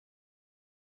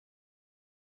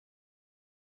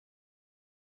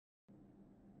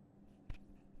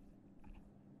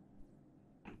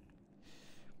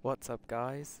What's up,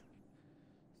 guys?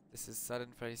 This is Sudden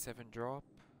 37 Drop.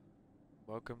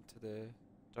 Welcome to the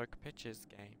Dark Pictures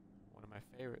game, one of my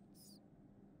favorites.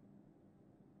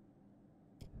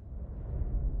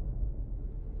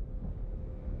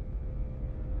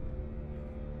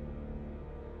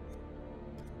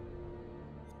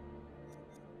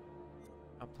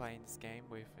 I'm playing this game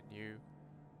with new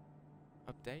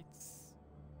updates.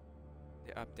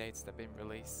 The updates that have been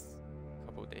released a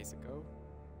couple of days ago.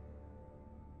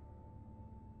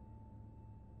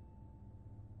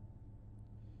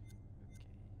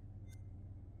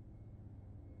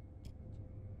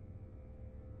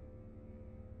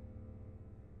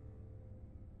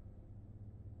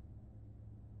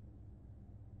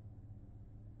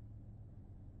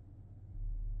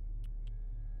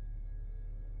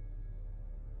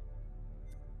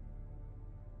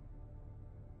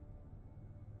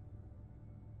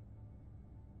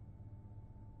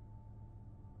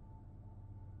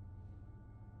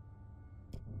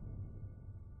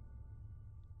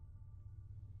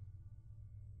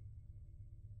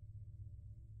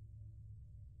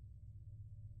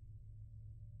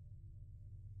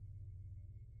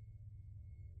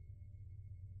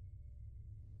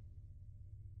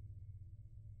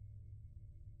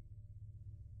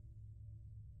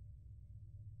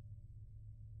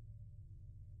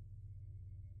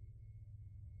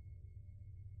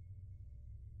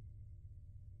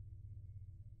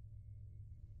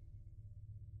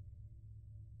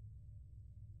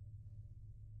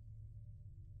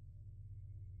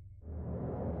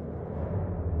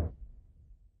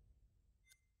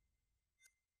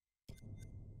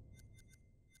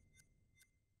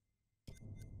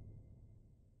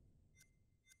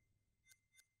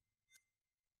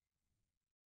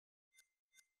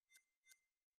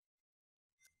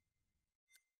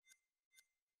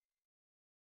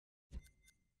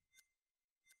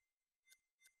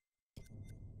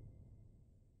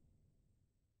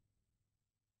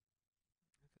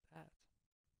 Look at that.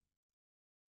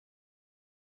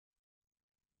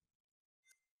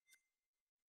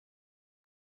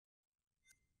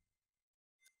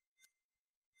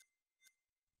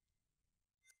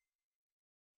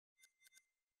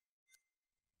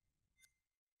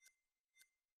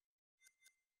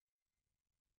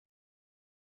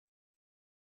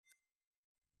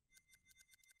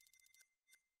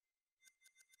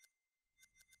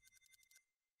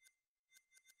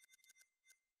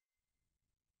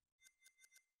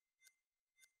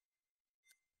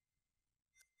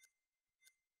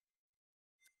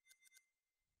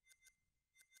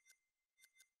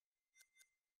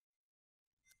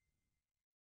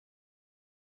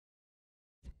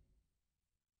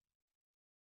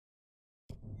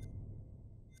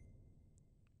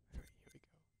 Alright, here we go.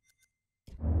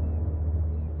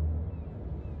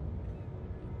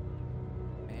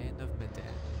 Man of Medan.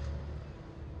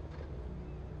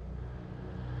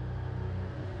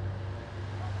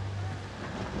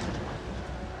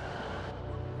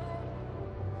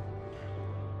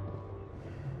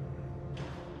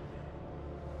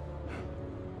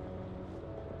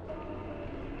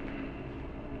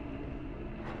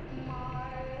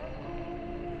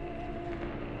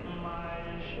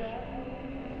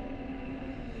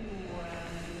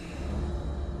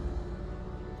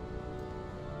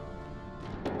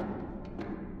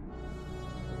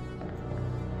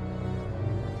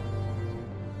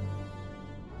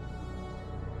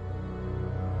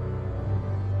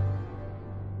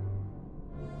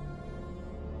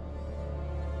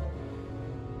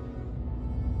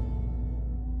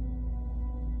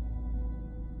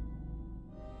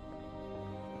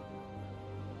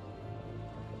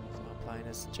 So I'm playing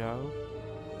as Joe,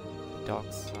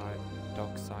 Dark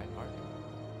Side Arc,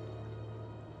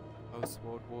 post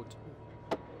World War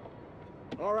II.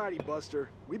 Alrighty, Buster.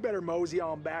 We better mosey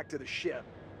on back to the ship.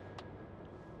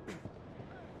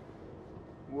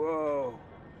 Whoa.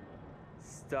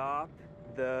 Stop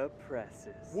the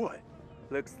presses. What?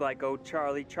 Looks like old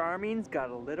Charlie Charming's got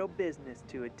a little business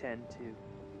to attend to.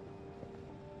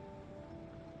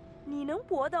 你能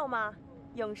搏斗吗，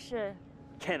勇士？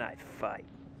 Can I fight?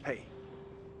 Hey,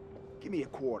 give me a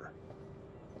quarter.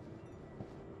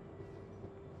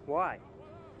 Why?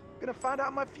 Gonna find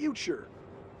out my future.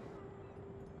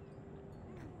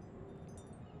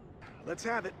 Let's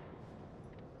have it.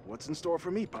 What's in store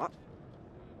for me, Pop?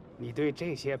 你对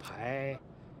这些牌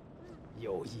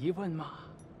有疑问吗？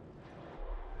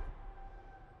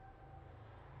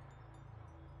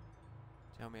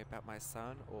 Tell me about my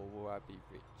son, or will I be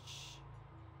rich?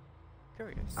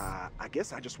 Curious. I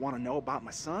guess I just want to know about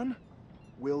my son.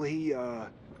 Will he,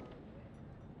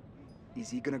 is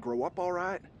he gonna grow up all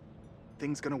right?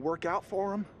 Things gonna work out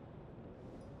for him?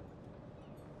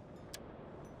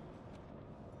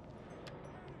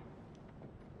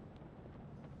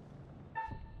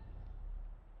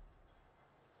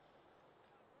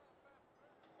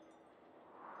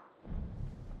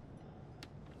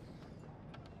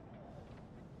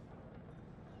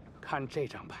 看这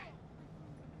张牌，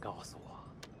告诉我，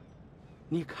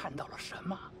你看到了什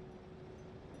么？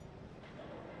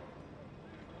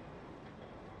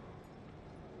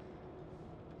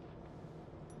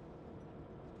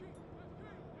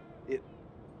 It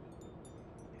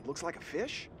looks like a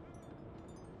fish?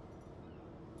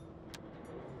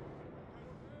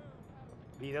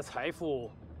 你的财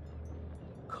富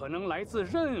可能来自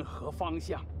任何方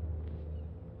向，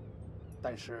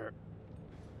但是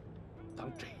当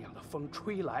这样的风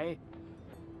吹来，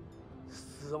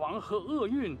死亡和厄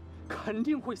运肯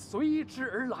定会随之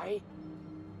而来。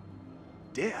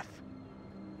 Death?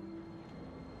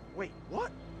 Wait,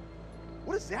 what?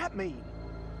 What does that mean?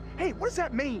 Hey, what does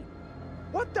that mean?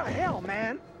 What the hell,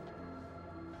 man?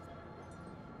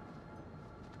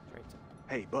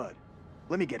 Hey, bud,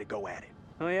 let me get a go at it.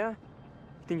 Oh yeah?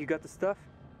 You think you got the stuff?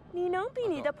 你能比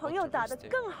你的朋友打得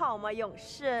更好吗，勇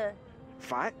士？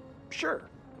 Fight? Sure.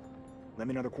 Let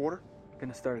me another quarter?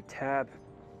 Gonna start a tab.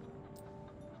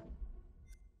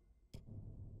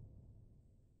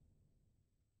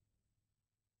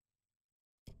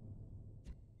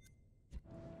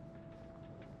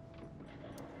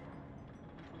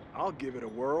 I'll give it a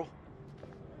whirl.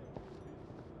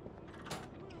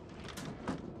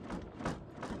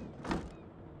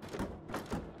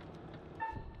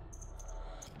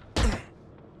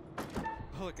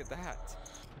 Look at that.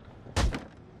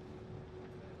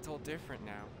 It's all different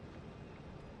now.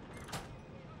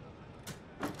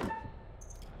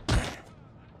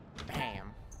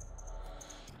 Bam.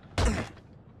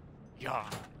 Yeah.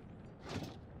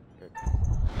 Good.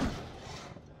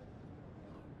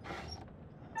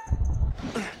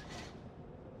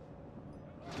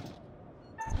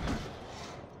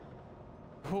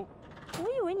 Oh. 我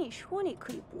以为你说你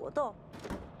可以搏斗。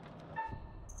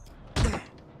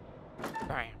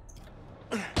 Bam.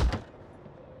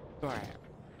 Bam.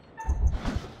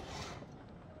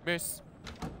 Miss.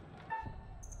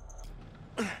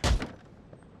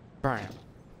 Bam.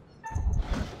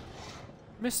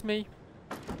 Miss me.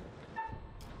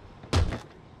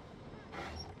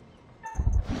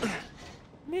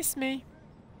 Miss me.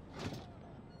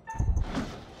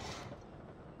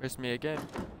 Miss me again.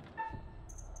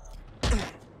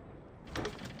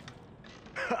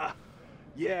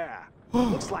 Yeah.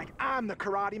 Looks like I'm the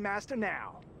karate master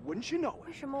now. Wouldn't you know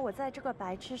为 it? 什么我在这个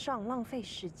白痴上浪费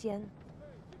时间？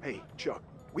 Hey, Chuck,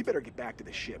 we better get back to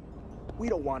the ship. We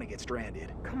don't want to get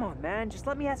stranded. Come on, man. Just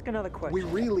let me ask another question. We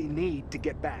really need to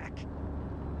get back.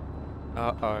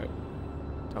 Uh-oh.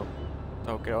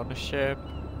 Don't get on the ship.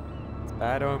 It's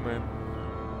bad omen.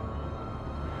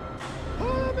 Pull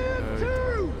 'em in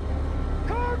two!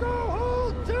 Cargo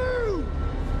hold two!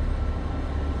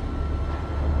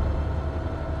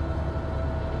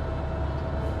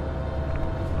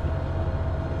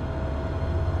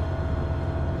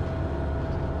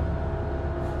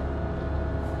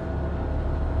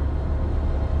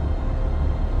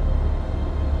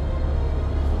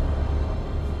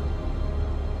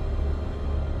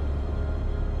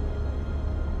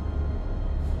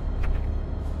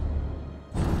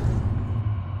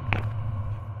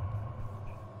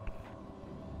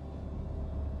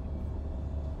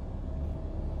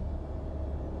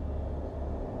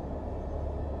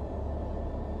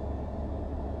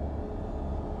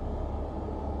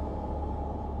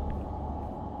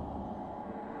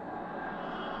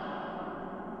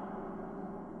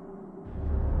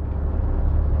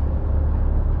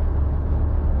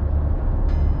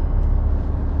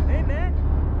 Hey, man.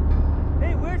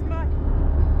 Hey, where's my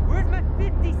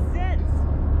 50 cents?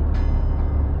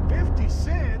 50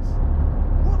 cents?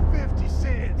 What 50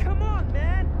 cents? Come on,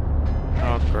 man.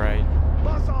 Oh, great.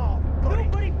 Buzz off, buddy.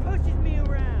 Nobody pushes me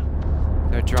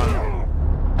around. They're drunk.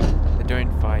 They're doing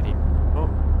fighting. Oh.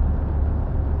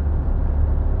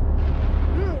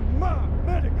 In my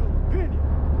medical opinion,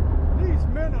 these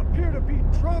men appear to be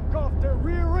drunk off their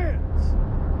rear ends.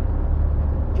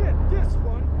 Get this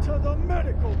one to the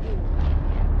medical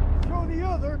ward. Throw the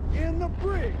other in the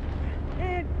brig.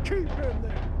 And keep him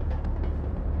there.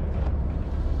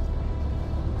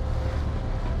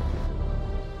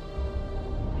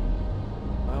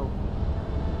 Well.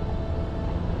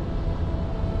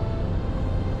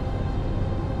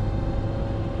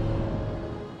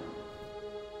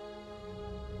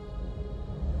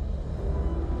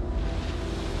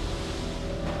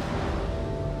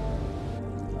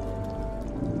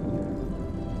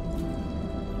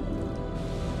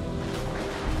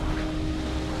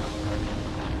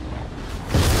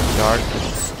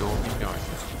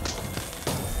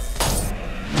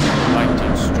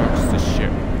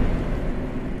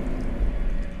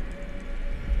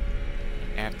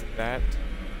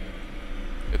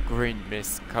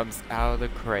 mist comes out of the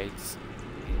crates.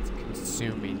 It's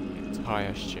consuming the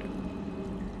entire ship.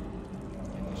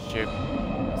 And the ship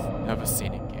is never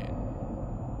seen again.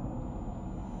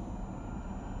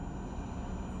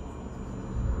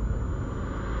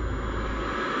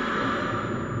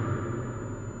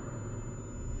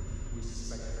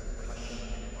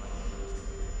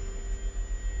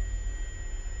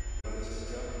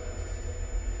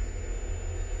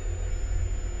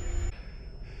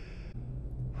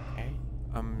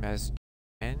 As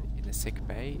in the sick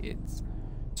bay, it's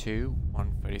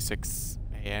 1:36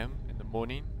 a.m. in the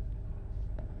morning.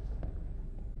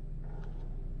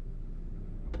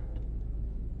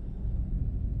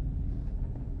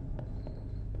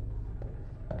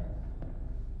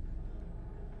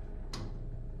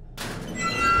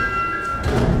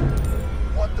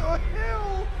 What the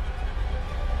hell?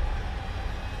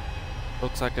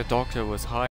 Looks like the doctor was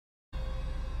high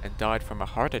and died from a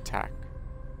heart attack.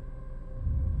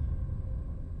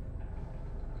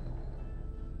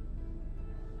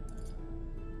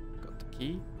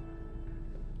 Key.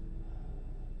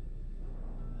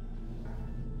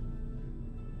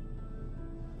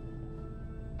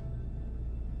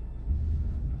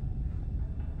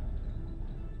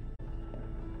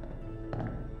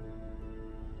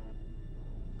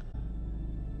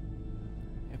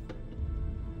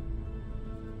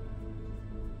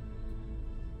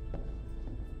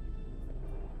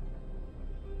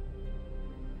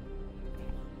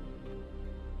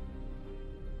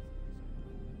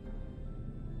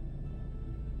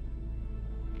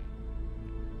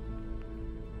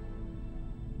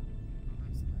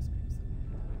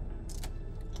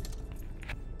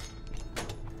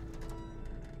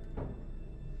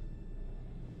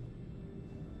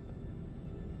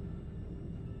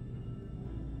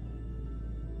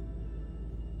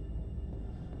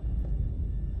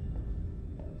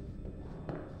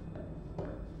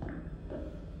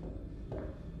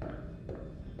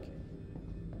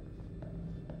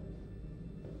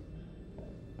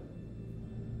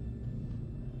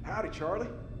 Howdy, Charlie.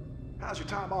 How's your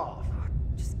time off?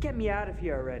 Just get me out of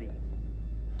here already.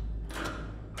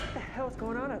 What the hell's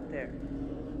going on out there?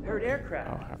 Heard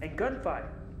aircraft and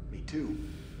gunfire. Me too.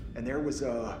 And there was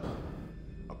a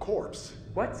corpse.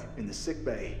 What? In the sick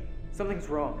bay. Something's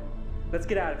wrong. Let's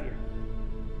get out of here.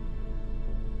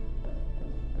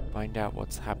 Find out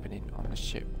what's happening on the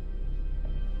ship.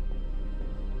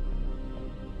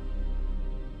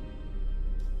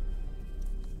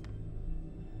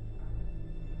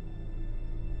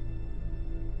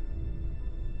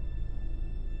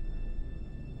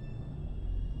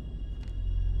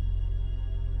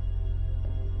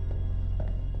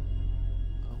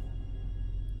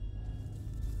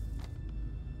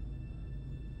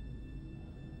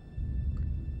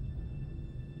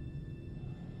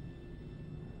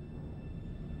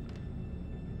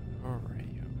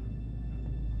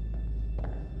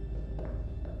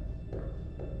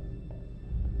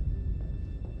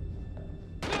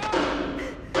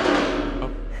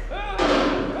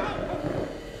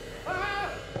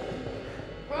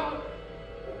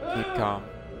 Keep calm.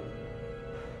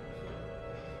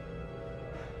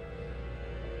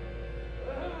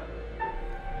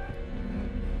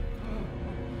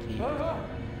 Keep calm.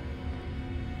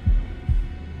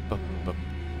 Bup, bup.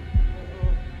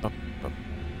 Bup, bup.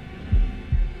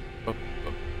 Bup,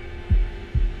 bup.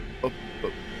 Bup,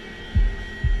 bup.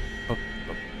 Bup,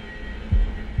 bup.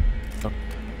 Bup.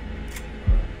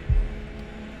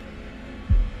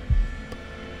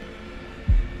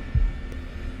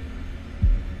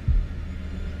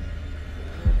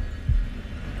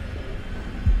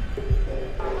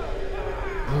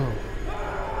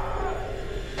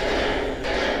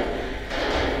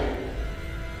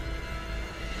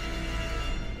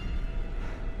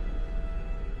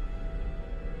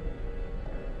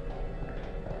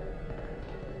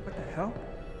 What the hell?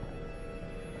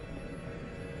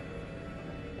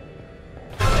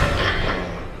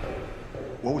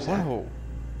 What was that? Whoa.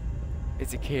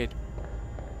 It's a kid.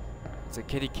 It's a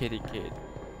kitty kid.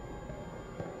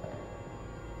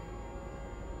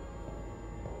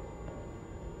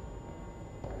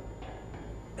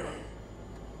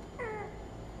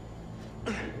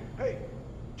 Hey,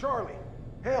 Charlie,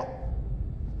 help!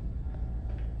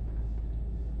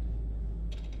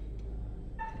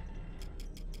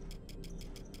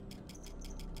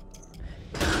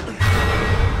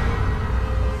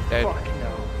 Dead. Fuck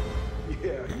no.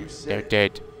 Yeah, you said They're it.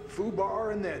 dead.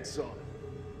 Fubar and then some.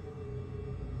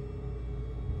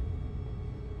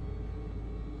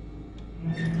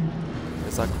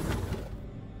 It's like,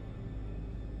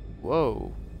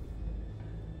 whoa.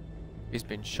 He's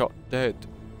been shot dead.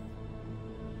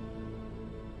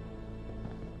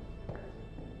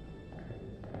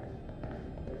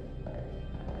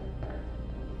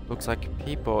 Looks like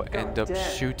people end up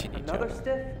Damn, shooting each another other.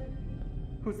 stiff?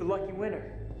 Who's the lucky winner?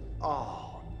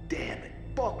 Oh, damn it.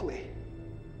 Buckley.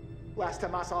 Last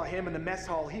time I saw him in the mess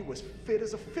hall, he was fit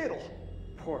as a fiddle.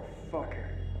 Poor fucker.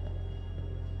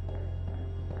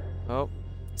 Oh,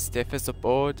 Stiff as a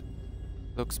board,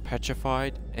 looks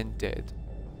petrified and dead.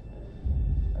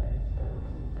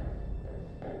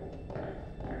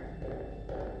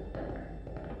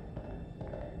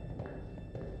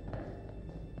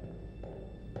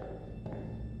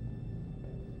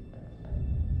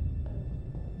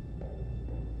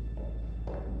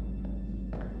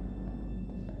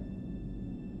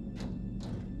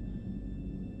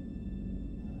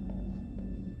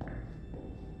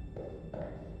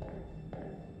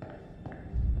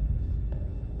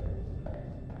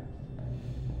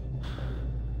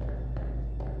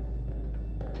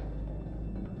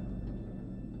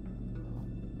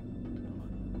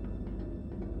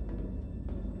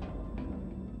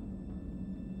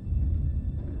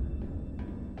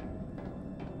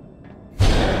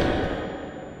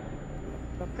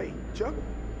 Hey, Chuck?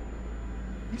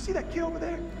 You see that kid over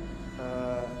there?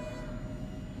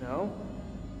 No?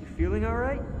 You feeling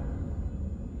alright?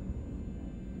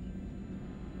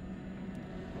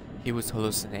 He was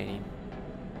hallucinating.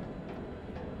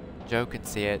 Joe could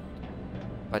see it,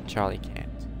 but Charlie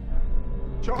can't.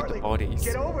 Look at the Charlie, bodies.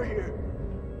 get over here.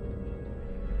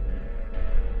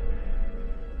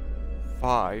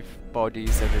 5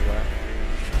 bodies everywhere.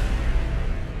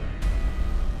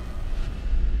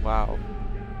 Wow.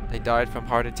 They died from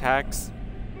heart attacks.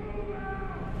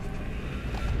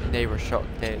 And they were shot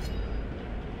dead.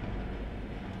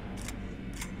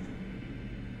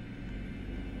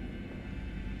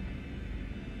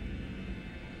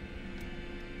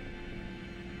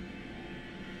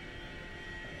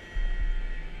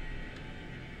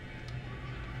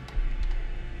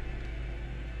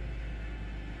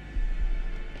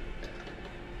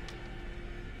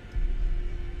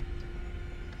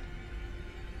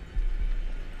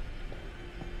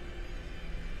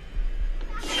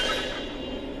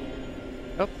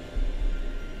 Oh.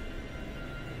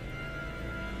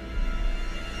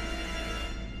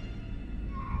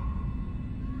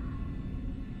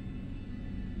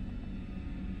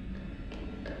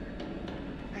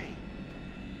 Hey,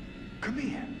 come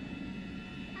here.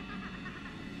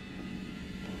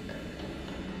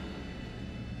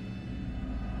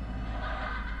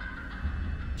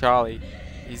 Charlie.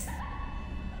 He's...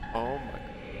 Oh my...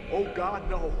 Oh, God,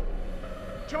 no.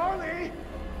 Charlie!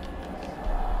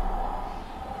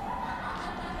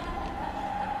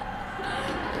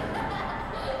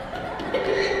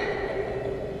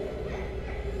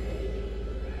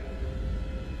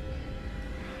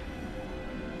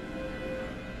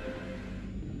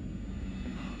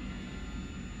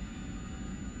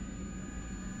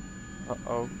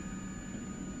 Uh-oh.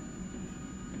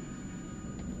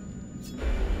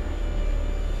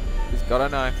 He's got a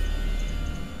knife.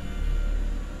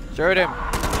 Shoot him!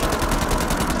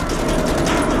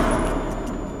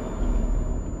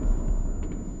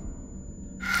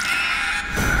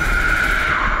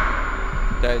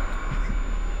 Dead.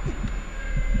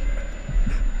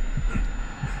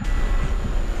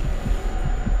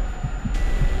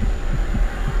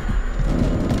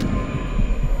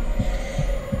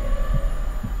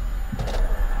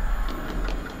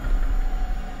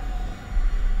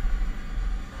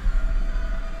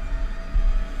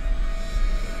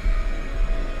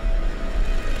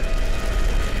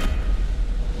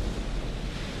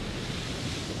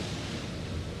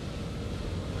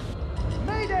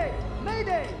 Mayday!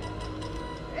 Mayday!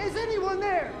 Is anyone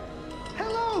there?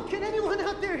 Hello? Can anyone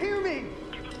out there hear me?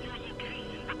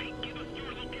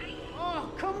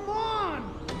 Oh, come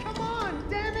on! Come on,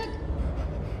 damn it!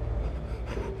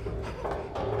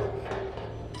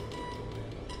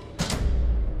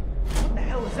 What the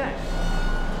hell is that?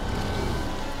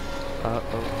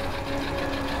 Uh-oh.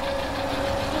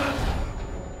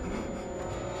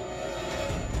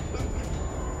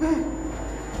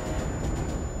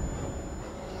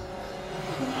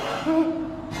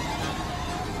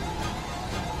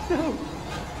 No!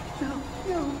 No!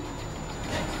 No!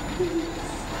 Please.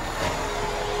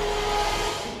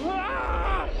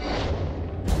 Ah!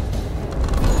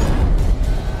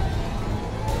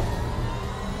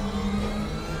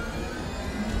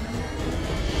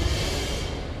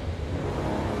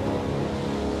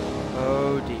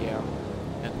 Oh dear.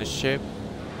 And the ship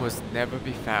was never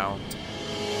be found.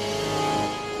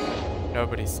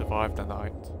 Nobody survived the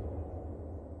night.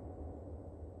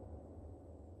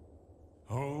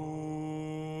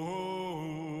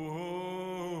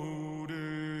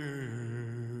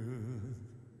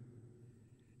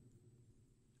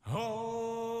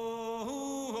 Oh,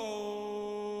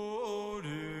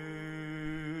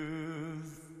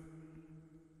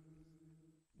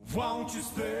 Won't you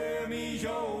spare me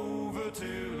over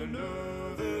till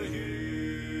another year?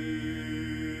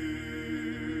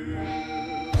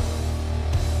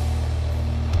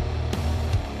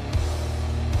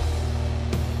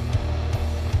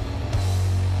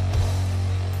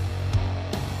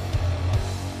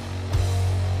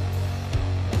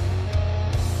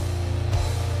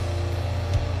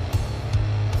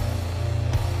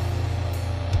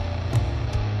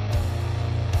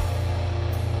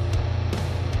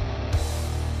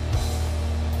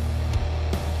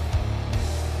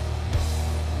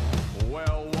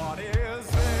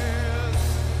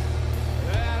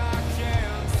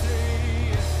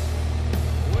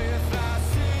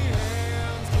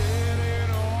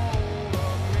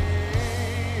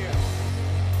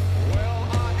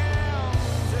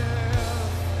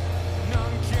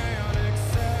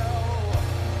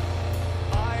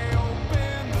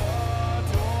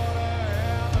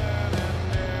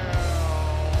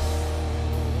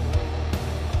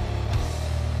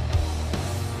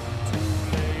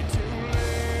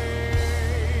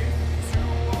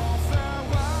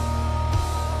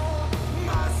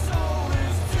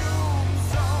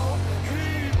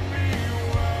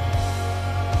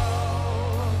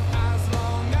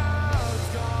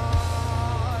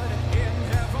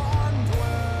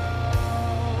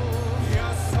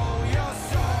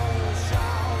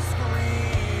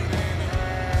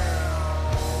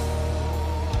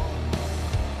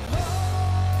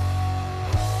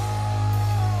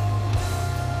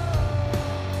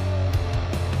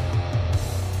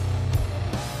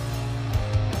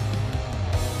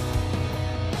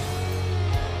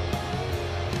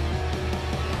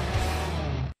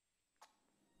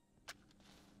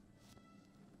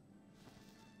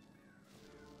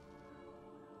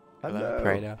 Hello,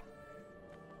 Prater.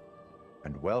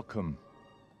 And welcome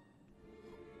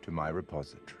to my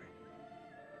repository.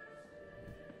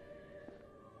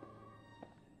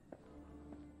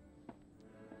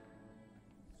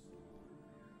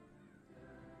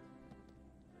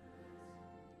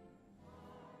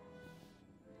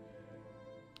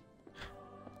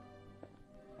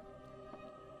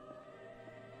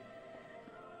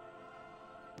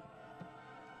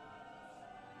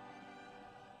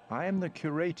 I am the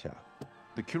curator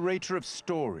of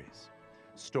stories.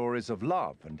 Stories of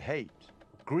love and hate,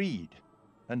 greed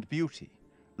and beauty,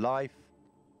 life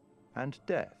and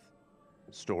death.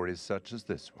 Stories such as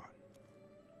this one.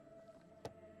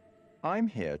 I'm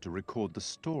here to record the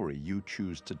story you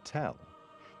choose to tell.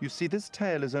 You see, this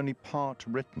tale is only part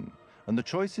written, and the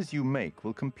choices you make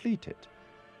will complete it,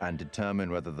 and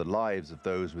determine whether the lives of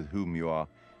those with whom you are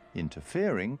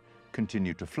interfering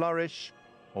continue to flourish,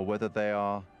 or whether they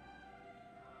are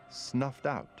snuffed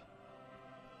out.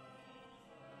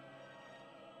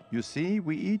 You see,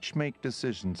 we each make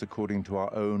decisions according to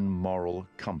our own moral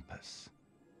compass.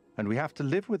 And we have to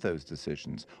live with those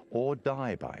decisions or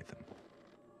die by them.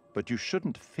 But you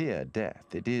shouldn't fear death.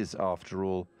 It is, after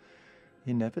all,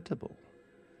 inevitable.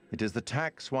 It is the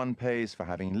tax one pays for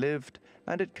having lived,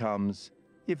 and it comes,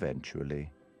 eventually,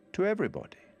 to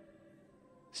everybody.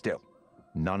 Still,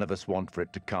 none of us want for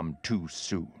it to come too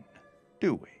soon,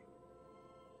 do we?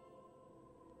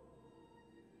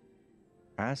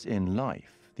 As in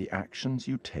life, the actions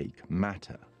you take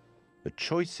matter. The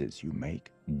choices you make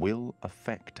will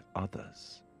affect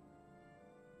others.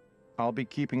 I'll be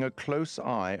keeping a close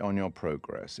eye on your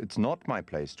progress. It's not my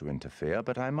place to interfere,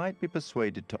 but I might be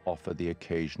persuaded to offer the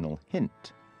occasional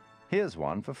hint. Here's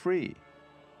one for free.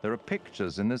 There are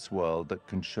pictures in this world that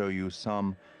can show you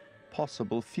some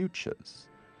possible futures.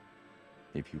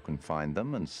 If you can find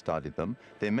them and study them,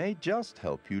 they may just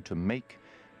help you to make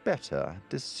better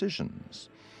decisions.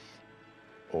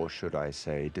 Or should I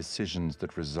say, decisions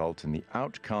that result in the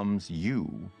outcomes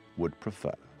you would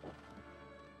prefer.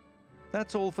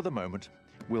 That's all for the moment.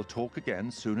 We'll talk again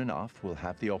soon enough. We'll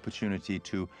have the opportunity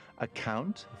to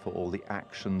account for all the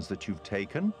actions that you've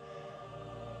taken,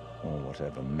 or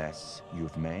whatever mess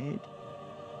you've made.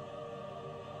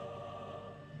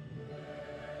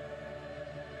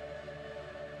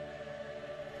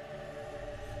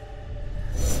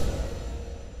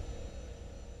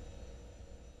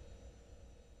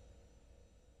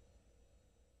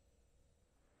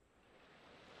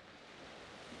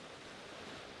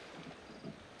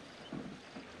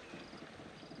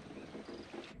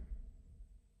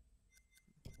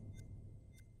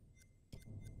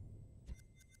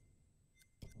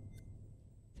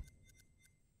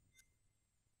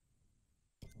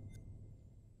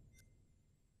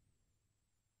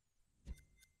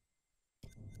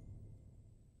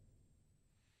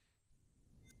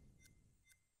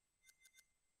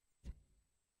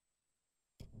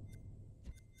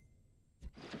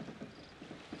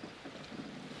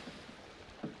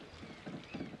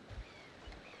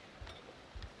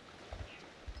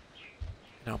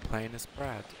 Now playing as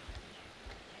Brad.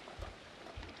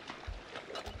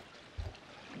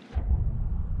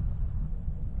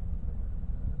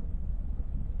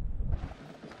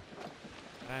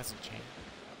 That hasn't changed.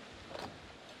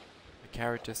 The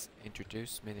characters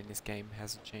introduced in this game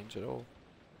hasn't changed at all.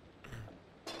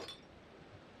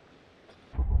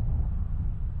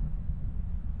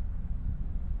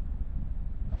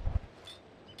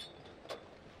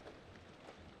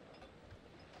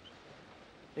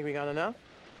 Think we got enough?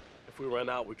 If we run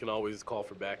out, we can always call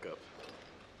for backup.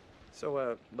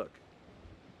 So, look.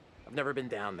 I've never been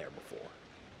down there before.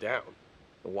 Down?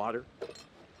 The water,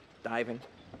 diving.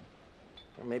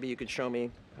 Or maybe you could show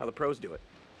me how the pros do it.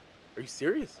 Are you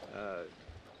serious?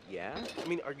 Yeah? I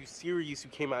mean, are you serious you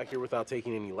came out here without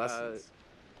taking any lessons?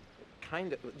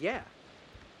 Kind of, yeah.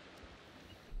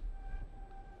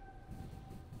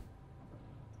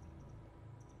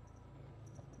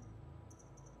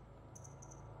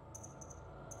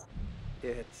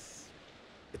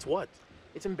 It's what?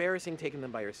 It's embarrassing taking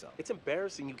them by yourself. It's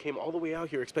embarrassing you came all the way out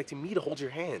here expecting me to hold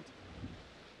your hand.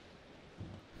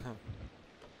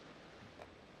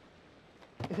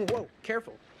 Whoa,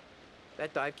 careful.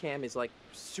 That dive cam is, like,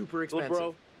 super expensive. Look,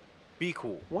 bro, be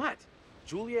cool. What?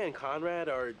 Julia and Conrad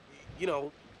are, you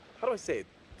know, how do I say it?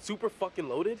 Super fucking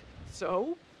loaded.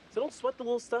 So? So don't sweat the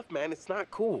little stuff, man. It's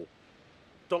not cool.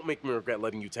 Don't make me regret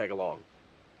letting you tag along.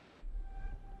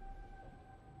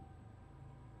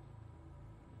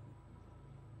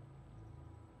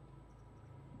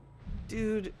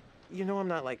 Dude, you know I'm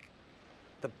not, like,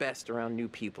 the best around new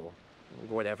people.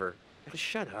 Whatever. Just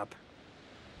shut up.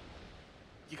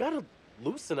 You gotta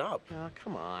loosen up. Oh,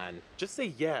 come on. Just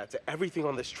say yeah to everything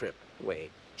on this trip. Wait.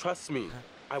 Trust me.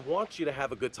 I want you to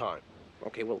have a good time.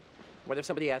 Okay, well, what if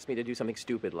somebody asked me to do something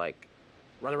stupid like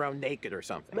run around naked or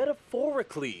something?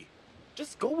 Metaphorically.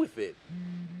 Just go with it.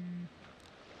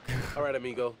 All right,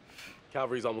 amigo.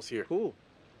 Calvary's almost here. Cool.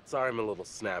 Sorry I'm a little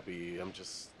snappy. I'm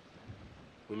just...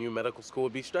 Who knew medical school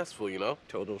would be stressful, you know?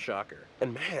 Total shocker.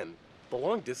 And man, the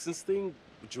long distance thing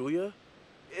with Julia,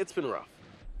 it's been rough.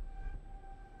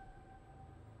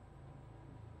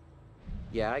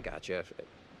 Yeah, I gotcha. It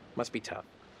must be tough.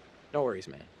 No worries,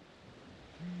 man.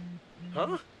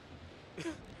 Huh?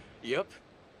 Yep.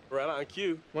 Right on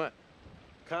cue. What?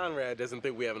 Conrad doesn't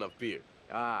think we have enough beer.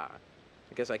 Ah,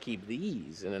 I guess I keep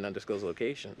these in an undisclosed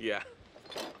location. Yeah.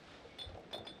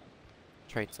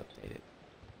 Traits updated.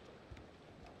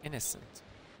 Innocent.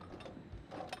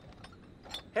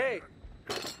 Hey!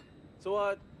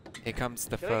 So, Here comes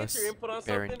the can I get first your input on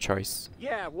variant something? choice.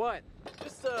 Yeah, what?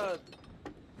 Just,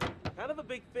 kind of a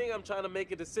big thing I'm trying to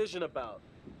make a decision about.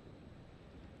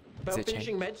 About it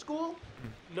finishing med school?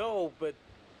 No, but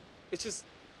it's just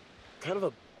kind of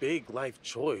a big life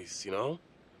choice, you know?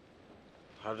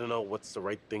 Hard to know what's the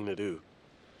right thing to do.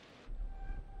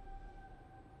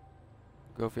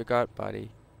 Go with your gut, buddy.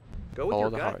 Go with Follow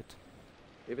your the gut. heart.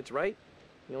 If it's right,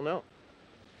 you'll know.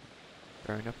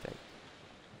 Variant update.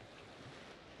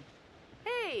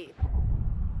 Hey!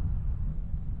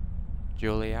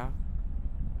 Julia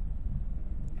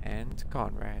and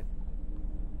Conrad.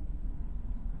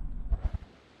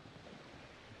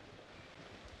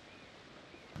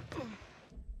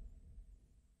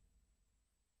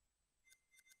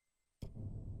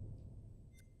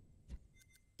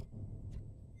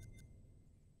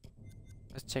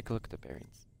 Let's take a look at the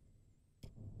variants.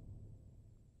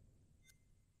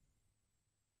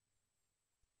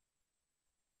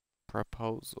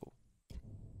 Proposal.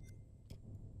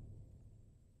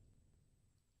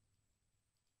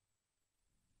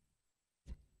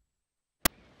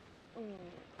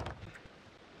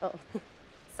 Oh,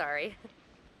 sorry.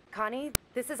 Connie,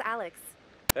 this is Alex.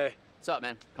 Hey. What's up,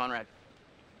 man? Conrad.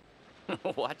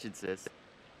 Watch it, sis.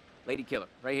 Lady killer,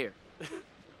 right here.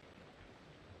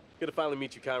 Good to finally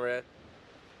meet you, Conrad.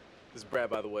 This is Brad,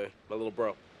 by the way, my little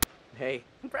bro. Hey.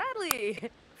 Bradley!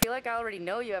 Feel like I already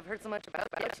know you. I've heard so much about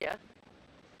you.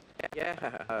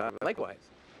 Yeah, likewise.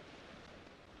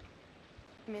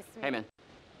 Miss me? Hey, man.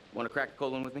 Want to crack a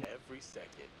cold one with me? Every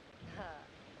second.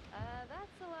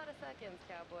 That's a lot of seconds,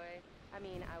 cowboy. I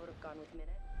mean, I would have gone with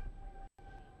minutes.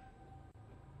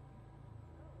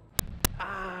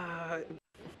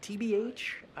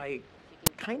 TBH, I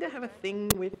kind of have a thing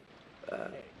with,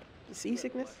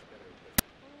 seasickness.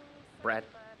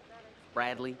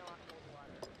 Bradley.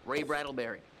 Ray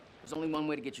Brattleberry. There's only one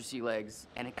way to get your sea legs,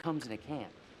 and it comes in a can.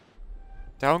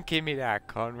 Don't give me that,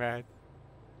 Conrad.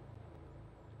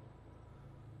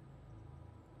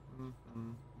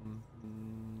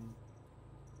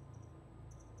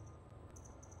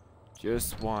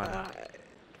 Just one.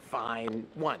 Fine.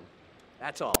 One.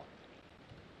 That's all.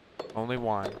 Only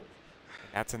one.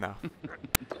 That's enough.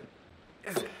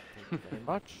 Thank you very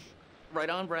much. Right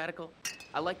on, Bradical.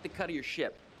 I like the cut of your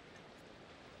ship.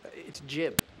 It's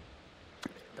jib.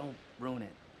 Don't ruin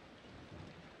it.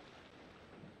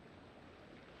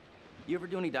 You ever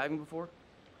do any diving before?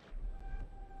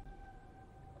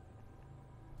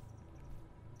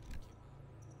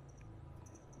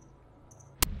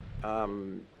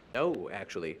 No,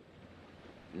 actually.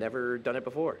 Never done it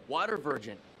before. Water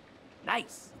virgin.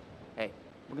 Nice. Hey,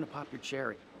 we're gonna pop your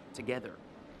cherry. Together.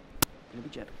 Gonna be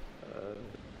gentle.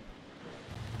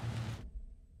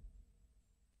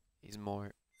 He's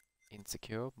more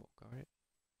insecure. Got it.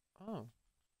 Oh.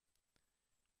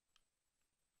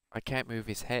 I can't move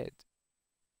his head.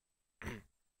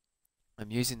 I'm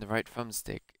using the right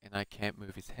thumbstick and I can't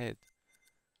move his head.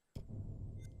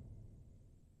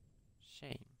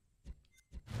 Shame.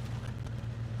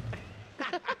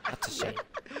 That's a shame.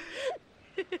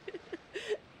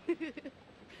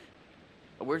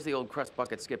 Where's the old crust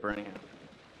bucket skipper anyhow?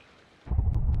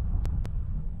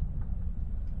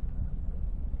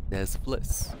 There's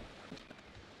Bliss.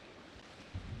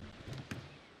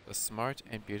 The smart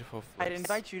and beautiful Bliss. I'd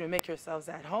invite you to make yourselves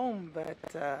at home, but,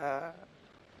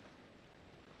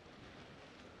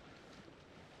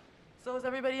 So is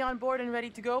everybody on board and ready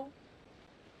to go?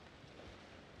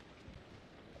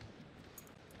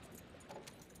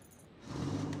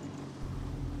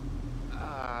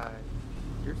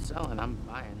 You're selling, I'm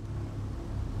buying.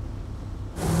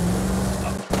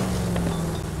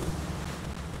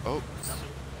 Oh.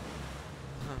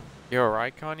 You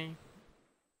alright, Connie?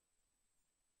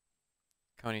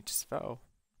 Connie just fell.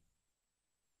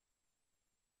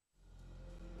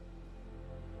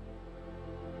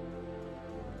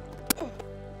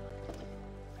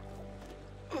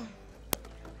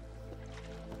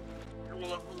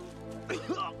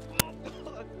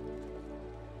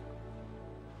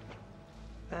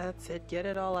 That's it, get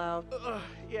it all out.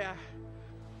 Yeah.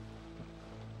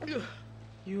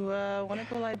 You, wanna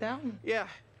go lie down? Yeah.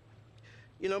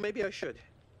 You know, maybe I should.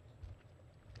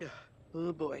 Yeah.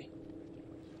 Oh boy.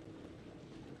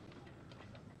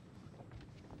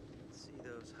 Let's see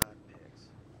those hot pics.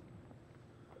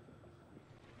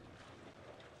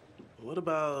 What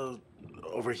about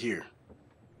over here?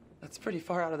 That's pretty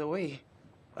far out of the way.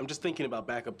 I'm just thinking about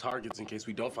backup targets in case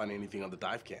we don't find anything on the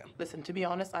dive cam. Listen, to be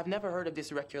honest, I've never heard of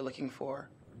this wreck you're looking for.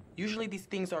 Usually these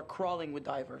things are crawling with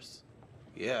divers.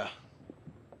 Yeah.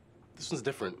 This one's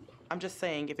different. I'm just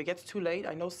saying, if it gets too late,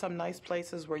 I know some nice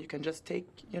places where you can just take,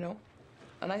 you know,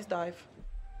 a nice dive.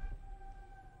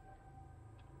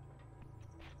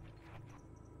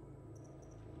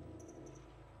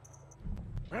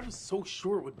 Brad was so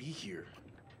sure it would be here.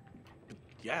 But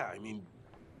yeah, I mean,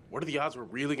 what are the odds we're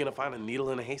really gonna find a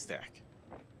needle in a haystack?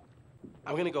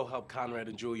 I'm gonna go help Conrad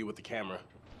and Julia with the camera.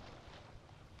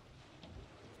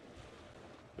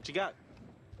 What you got?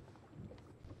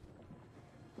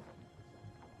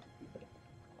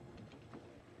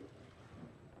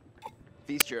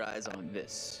 Feast your eyes on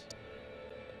this.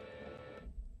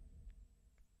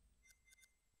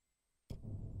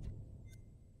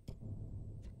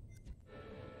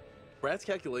 Brad's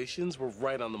calculations were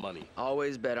right on the money.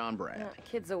 Always bet on Brad.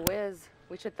 Kid's a whiz.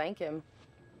 We should thank him.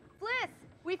 Bliss,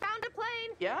 we found a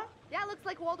plane. Yeah? Yeah, looks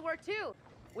like World War II.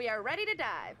 We are ready to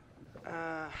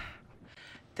dive.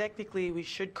 Technically, we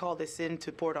should call this in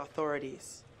to port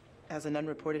authorities as an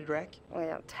unreported wreck.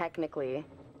 Well, technically.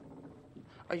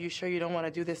 Are you sure you don't want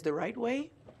to do this the right way?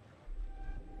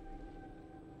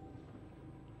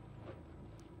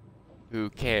 Who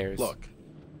cares? Look,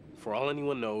 for all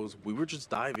anyone knows, we were just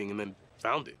diving and then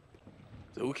found it.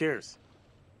 So who cares?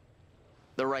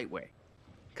 The right way.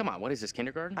 Come on, what is this,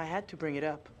 kindergarten? I had to bring it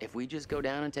up. If we just go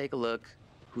down and take a look,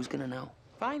 who's gonna know?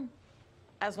 Fine.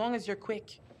 As long as you're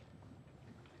quick.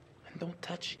 And don't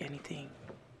touch anything.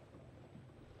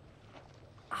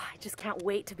 I just can't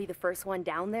wait to be the first one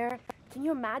down there. Can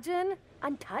you imagine?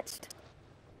 Untouched?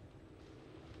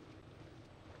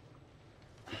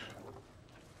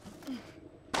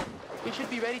 We should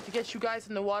be ready to get you guys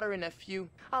in the water in a few.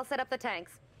 I'll set up the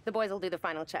tanks. The boys will do the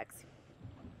final checks.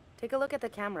 Take a look at the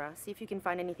camera, see if you can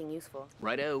find anything useful.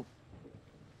 Righto.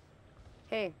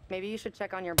 Hey, maybe you should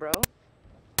check on your bro?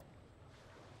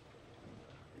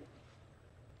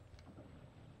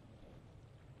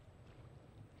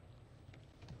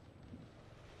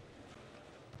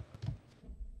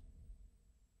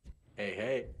 Hey,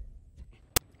 hey.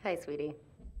 Hi, sweetie.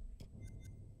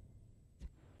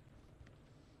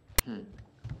 An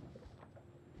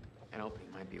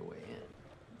opening might be a way in.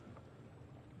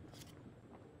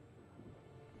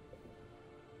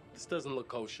 This doesn't look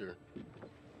kosher.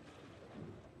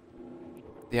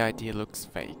 The idea looks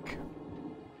fake.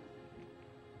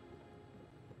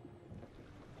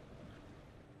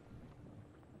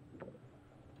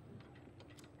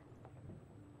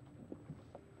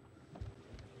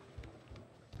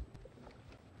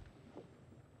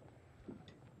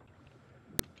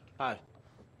 Hi.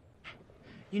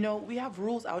 You know, we have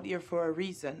rules out here for a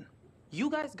reason. You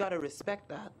guys gotta respect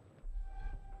that.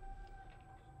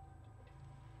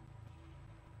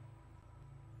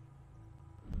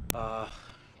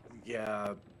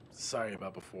 Yeah, sorry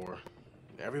about before.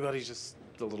 Everybody's just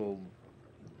a little...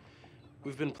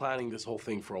 We've been planning this whole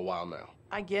thing for a while now.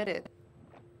 I get it.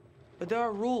 But there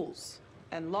are rules,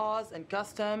 and laws, and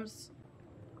customs.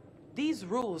 These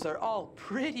rules are all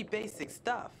pretty basic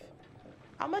stuff.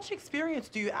 How much experience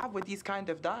do you have with these kind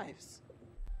of dives?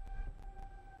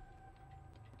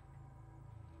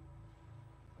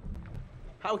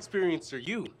 How experienced are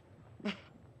you?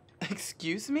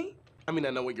 Excuse me? I mean,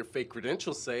 I know what your fake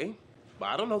credentials say, but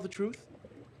I don't know the truth.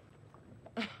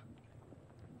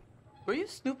 Were you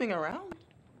snooping around?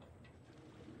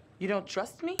 You don't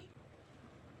trust me?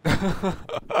 The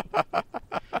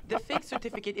fake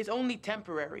certificate is only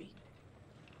temporary.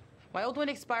 My old one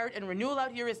expired and renewal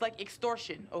out here is like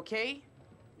extortion, okay?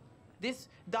 This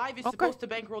dive is supposed to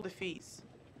bankroll the fees.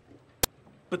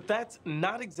 But that's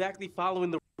not exactly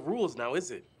following the rules now,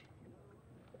 is it?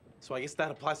 So I guess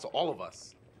that applies to all of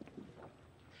us.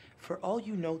 For all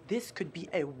you know, this could be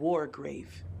a war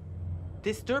grave.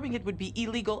 Disturbing it would be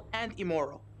illegal and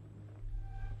immoral.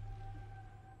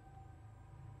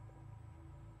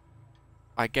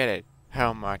 I get it.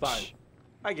 How much? Fine.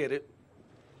 I get it.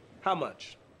 How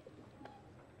much?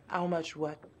 How much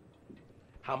what?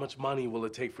 How much money will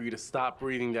it take for you to stop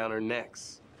breathing down our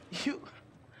necks? You...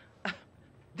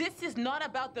 This is not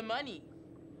about the money.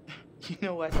 You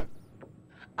know what?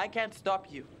 I can't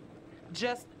stop you.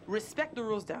 Just respect the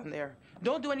rules down there.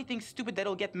 Don't do anything stupid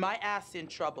that'll get my ass in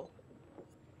trouble.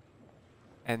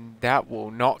 And that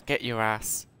will not get your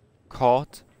ass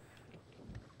caught.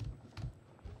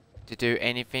 To do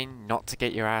anything not to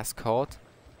get your ass caught.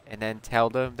 And then tell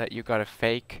them that you got a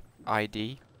fake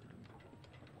ID.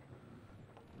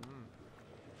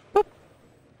 Boop.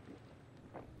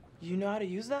 You know how to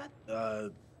use that?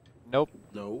 Nope.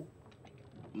 No.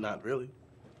 Not really.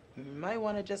 You might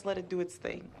want to just let it do its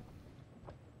thing.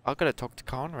 I gotta talk to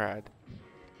Conrad.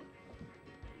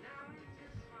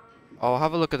 I'll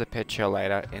have a look at the picture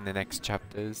later in the next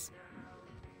chapters.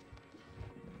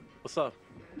 What's up?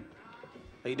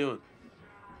 How you doing?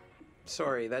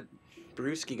 Sorry, that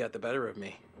brewski got the better of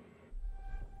me.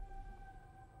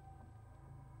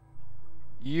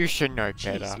 You should know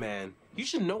better. Jeez, man. You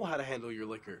should know how to handle your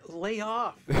liquor. Lay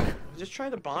off. Just try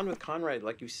to bond with Conrad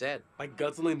like you said. Like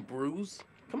guzzling brews?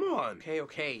 Come on. Okay,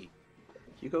 okay.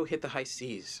 You go hit the high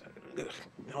seas.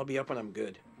 I'll be up when I'm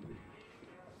good.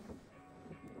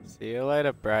 See you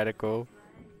later, Bradical.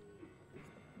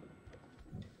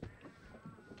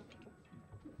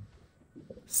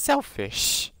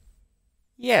 Selfish.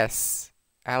 Yes,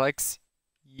 Alex,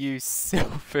 you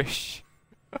selfish.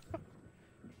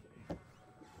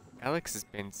 Alex has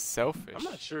been selfish. I'm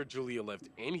not sure Julia left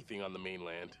anything on the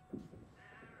mainland.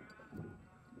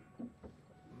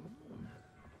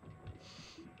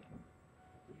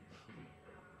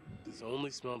 This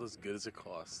only smelled as good as it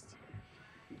cost.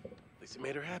 At least it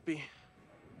made her happy.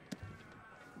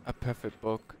 A perfect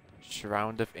book,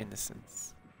 shroud of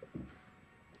innocence.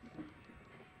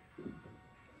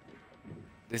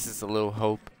 This is a Little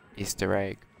Hope Easter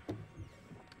egg.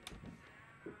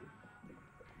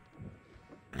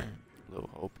 Little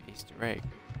Hope Easter egg.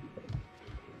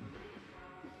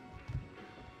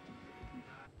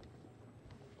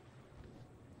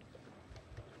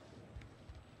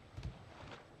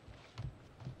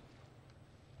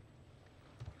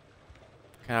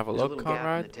 Can I have a There's look, a little gap in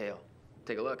Conrad? the tail.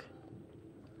 Take a look.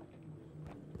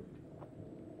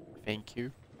 Thank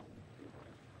you.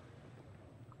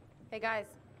 Hey guys,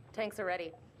 tanks are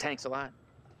ready. Thanks a lot.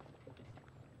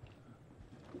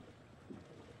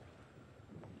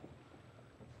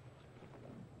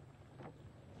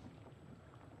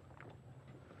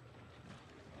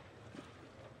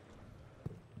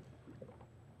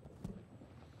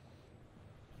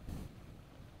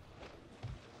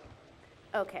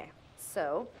 Okay,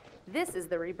 so this is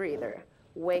the rebreather.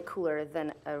 Way cooler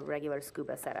than a regular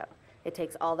scuba setup. It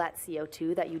takes all that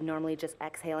CO2 that you'd normally just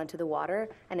exhale into the water,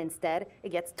 and instead,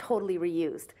 it gets totally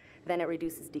reused. Then it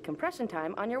reduces decompression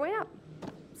time on your way up.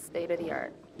 State of the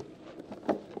art.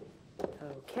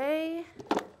 Okay,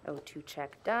 O2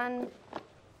 check done.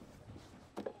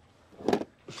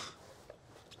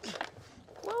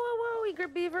 Whoa, Eager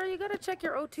Beaver, you gotta check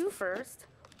your O2 first.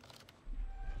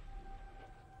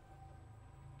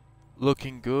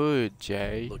 Looking good,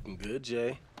 Jay. Looking good,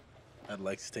 Jay. I'd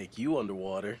like to take you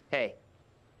underwater. Hey,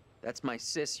 that's my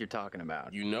sis you're talking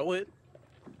about. You know it.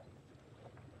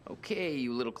 Okay,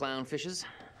 you little clownfishes.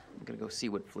 I'm gonna go see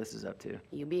what Fliss is up to.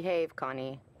 You behave,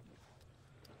 Connie.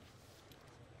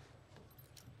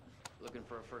 Looking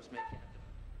for a first mate captain?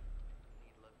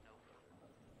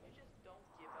 You just don't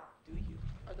give up, do you?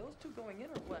 Are those two going in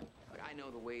or what? Look, I know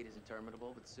the wait is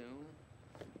interminable, but soon.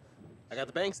 I got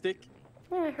the bang stick.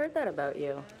 Yeah, I heard that about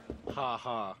you. Ha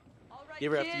ha. All right, You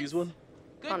ever have to kids. use one?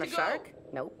 Good On to a go. shark?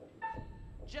 Nope.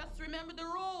 Just remember the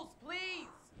rules, please.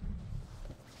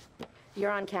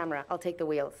 You're on camera. I'll take the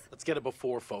wheels. Let's get a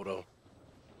before photo.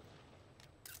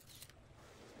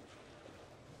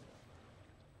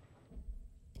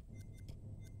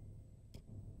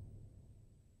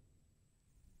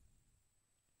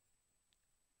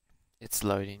 It's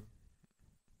loading.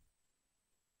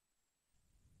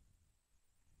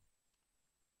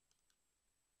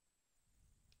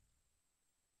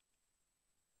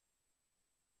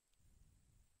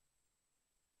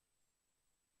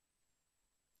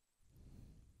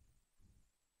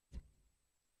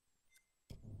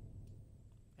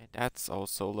 And that's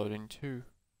also loading too.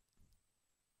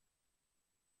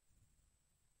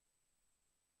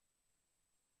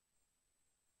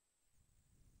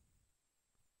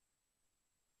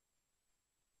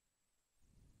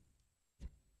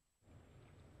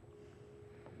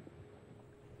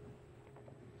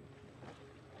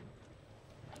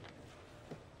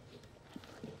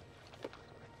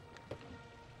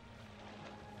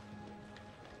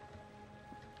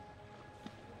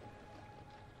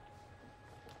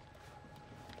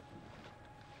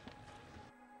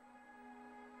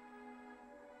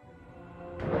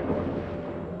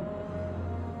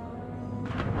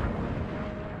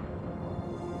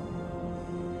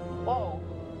 Whoa.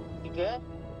 You good?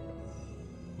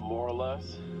 More or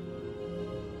less.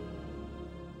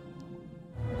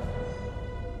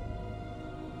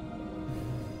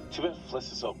 Too bad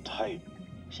Fliss is so tight.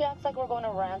 She acts like we're going to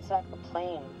ransack the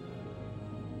plane.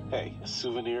 Hey, a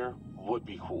souvenir would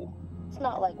be cool. It's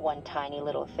not like one tiny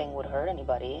little thing would hurt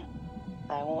anybody.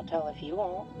 I won't tell if you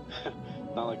won't.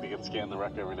 Not like they can scan the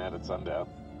wreck every night at sundown.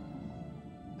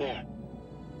 There.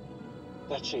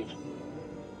 That shape.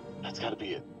 That's gotta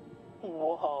be it.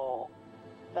 Whoa.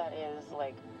 That is,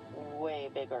 like, way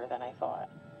bigger than I thought.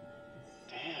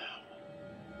 Damn.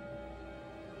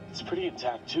 It's pretty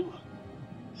intact, too.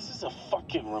 This is a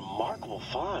fucking remarkable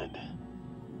find.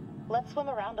 Let's swim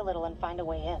around a little and find a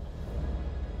way in.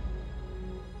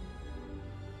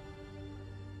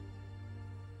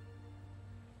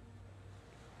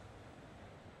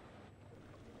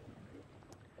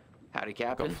 Howdy,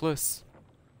 Captain. Got Fliss.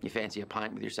 You fancy a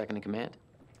pint with your second in command?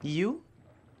 You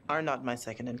are not my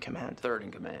second in command. Third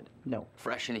in command. No.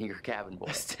 Fresh and eager cabin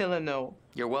boy. Still a no.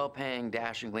 Your well-paying,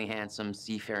 dashingly handsome,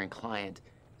 seafaring client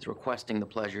is requesting the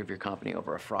pleasure of your company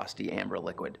over a frosty amber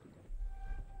liquid.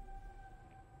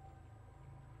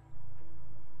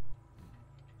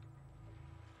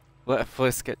 Let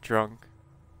Fliss get drunk.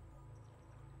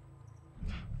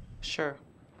 Sure.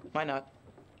 Why not?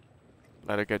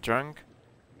 Let her get drunk.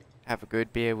 Have a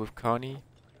good beer with Connie.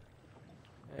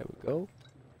 There we go.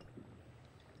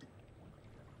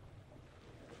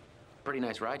 Pretty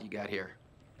nice ride you got here.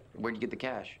 Where'd you get the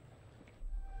cash?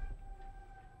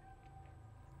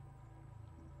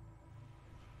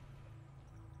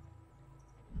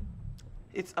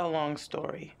 It's a long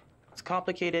story. It's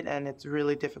complicated and it's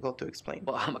really difficult to explain.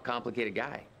 Well, I'm a complicated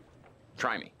guy.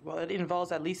 Try me. Well, it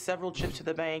involves at least several trips to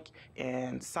the bank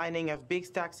and signing of big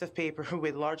stacks of paper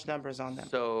with large numbers on them.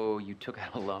 So you took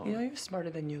out a loan? You know, you're smarter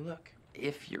than you look.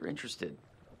 If you're interested,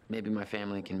 maybe my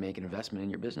family can make an investment in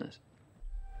your business.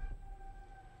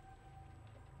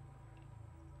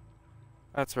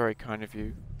 That's very kind of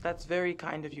you. That's very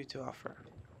kind of you to offer.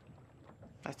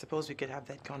 I suppose we could have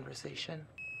that conversation.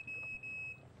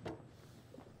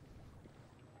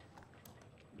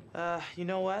 You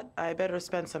know what? I better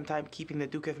spend some time keeping the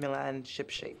Duke of Milan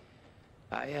shipshape.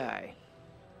 Aye, aye.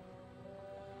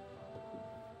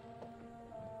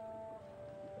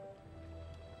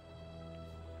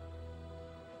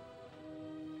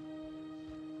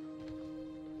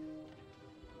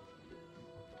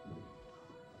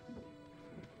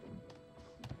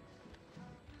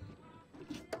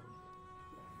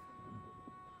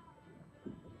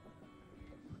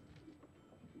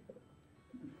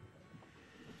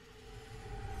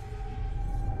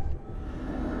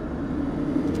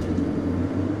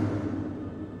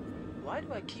 Why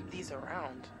do I keep these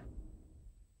around?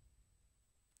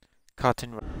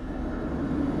 Cotton.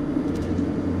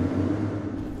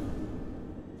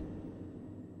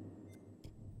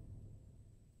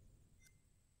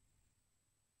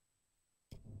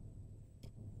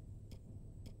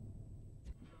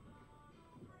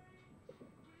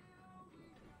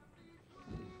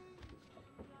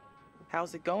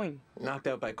 How's it going? Knocked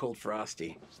out by Cold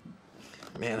Frosty.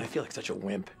 Man, I feel like such a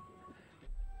wimp.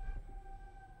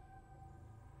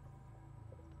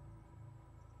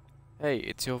 Hey,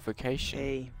 it's your vacation.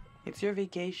 Hey, it's your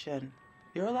vacation.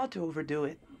 You're allowed to overdo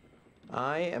it.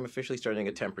 I am officially starting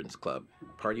a temperance club.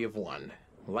 Party of one.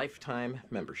 Lifetime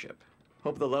membership.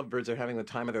 Hope the lovebirds are having the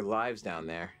time of their lives down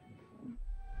there.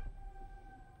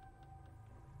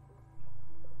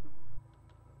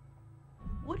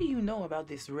 What do you know about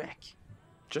this wreck?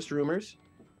 Just rumors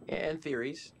and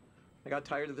theories. I got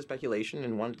tired of the speculation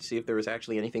and wanted to see if there was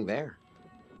actually anything there.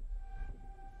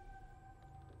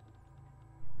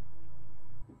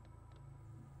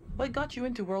 What got you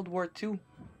into World War II?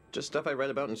 Just stuff I read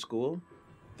about in school.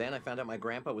 Then I found out my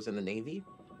grandpa was in the Navy.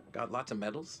 Got lots of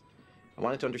medals. I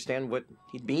wanted to understand what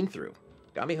he'd been through.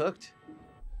 Got me hooked.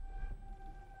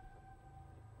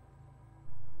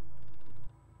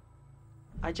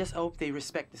 I just hope they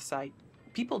respect the site.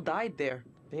 People died there.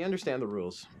 They understand the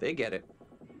rules. They get it.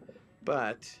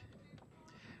 But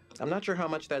I'm not sure how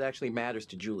much that actually matters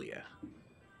to Julia.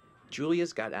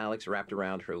 Julia's got Alex wrapped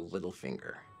around her little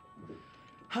finger.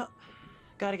 Huh.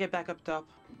 Gotta get back up top.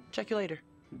 Check you later.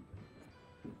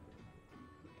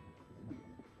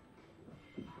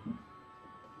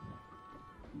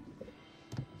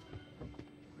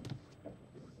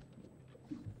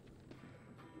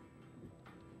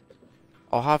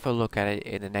 I'll have a look at it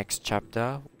in the next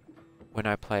chapter when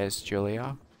I play as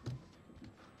Julia.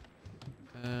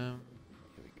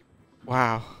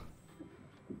 Wow.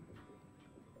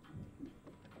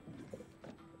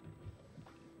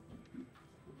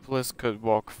 Bliss could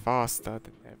walk faster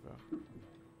than ever.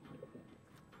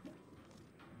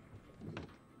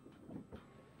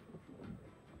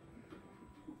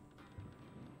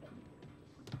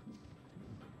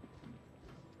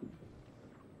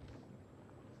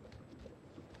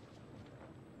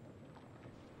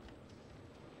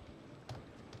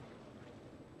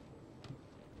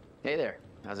 Hey there.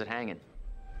 How's it hanging?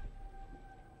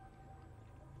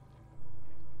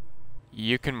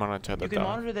 You can monitor the You can dive.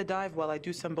 monitor the dive while I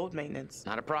do some boat maintenance.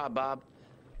 Not a prob, Bob.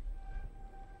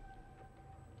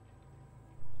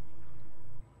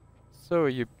 So are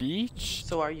you beached?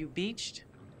 So are you beached?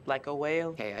 Like a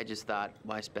whale? Hey, I just thought,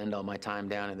 why spend all my time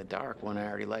down in the dark when I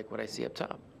already like what I see up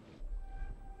top?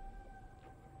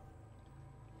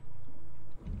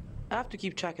 I have to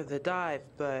keep track of the dive,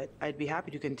 but I'd be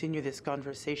happy to continue this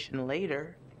conversation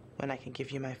later when I can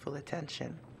give you my full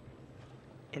attention.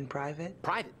 In private?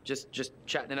 Private. Just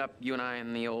chatting it up, you and I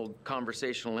in the old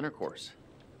conversational intercourse.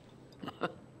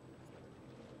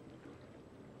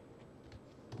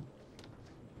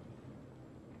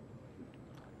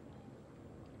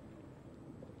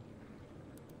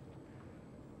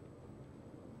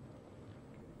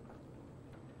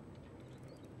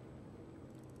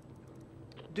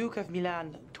 Duke of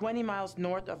Milan, 20 miles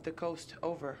north of the coast,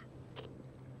 over.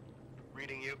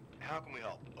 Reading you. How can we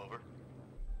help? Over.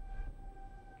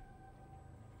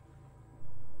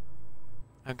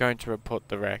 I'm going to report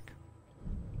the wreck.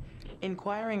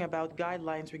 Inquiring about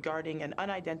guidelines regarding an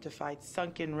unidentified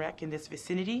sunken wreck in this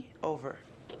vicinity, over.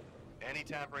 Any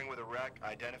tampering with a wreck,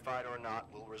 identified or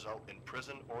not, will result in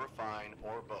prison or fine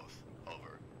or both.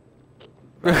 Over.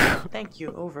 Thank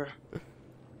you, over.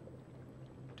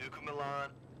 Duke of Milan.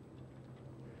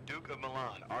 Duke of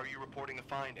Milan, are you reporting a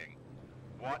finding?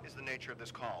 What is the nature of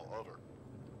this call? Over.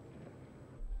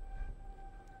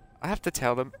 I have to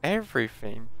tell them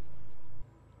everything.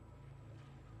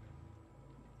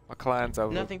 My clients are...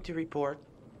 Nothing to report,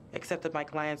 except that my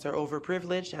clients are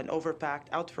overprivileged and overpacked,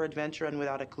 out for adventure and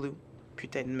without a clue.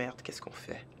 Putain de merde, qu'est-ce qu'on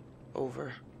fait?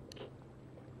 Over.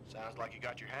 Sounds like you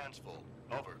got your hands full.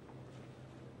 Over.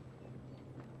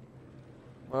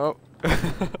 Well...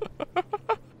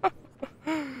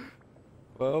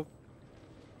 well...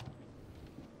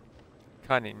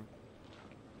 Cunning.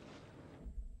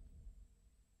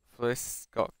 Fliss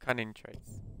got cunning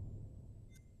traits.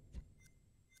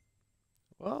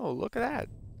 Whoa, look at that.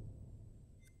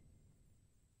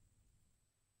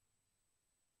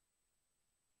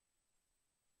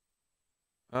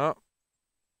 Oh.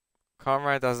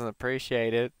 Conrad doesn't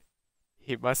appreciate it.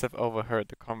 He must have overheard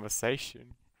the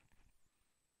conversation.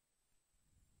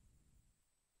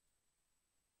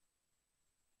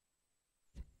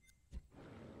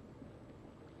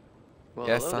 Well,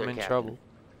 Yes, hello I'm there, in Captain. trouble.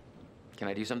 Can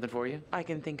I do something for you? I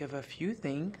can think of a few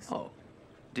things. Oh,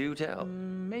 do tell.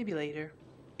 Maybe later,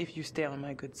 if you stay on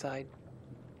my good side.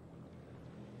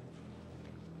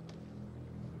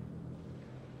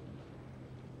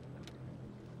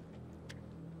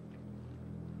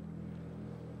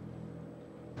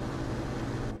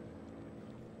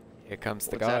 Here comes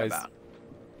the What's that guys. about?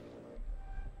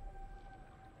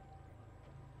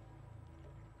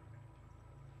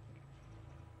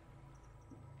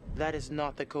 That is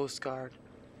not the Coast Guard.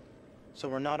 So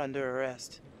we're not under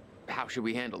arrest. How should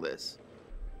we handle this?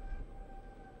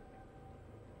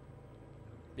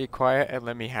 Be quiet and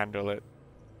let me handle it.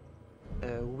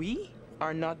 We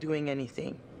are not doing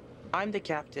anything. I'm the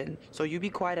captain, so you be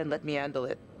quiet and let me handle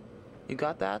it. You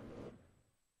got that?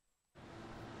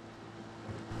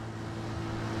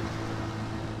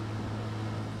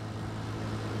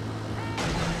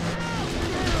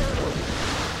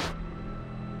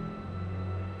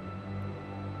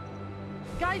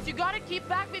 Guys, you gotta keep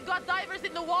back. We've got divers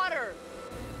in the water.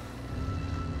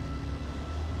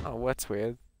 Oh, what's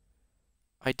weird?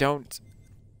 I didn't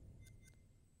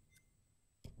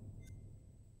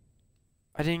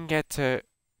get to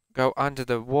go under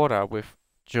the water with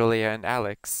Julia and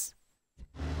Alex.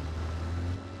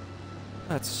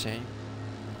 That's a shame.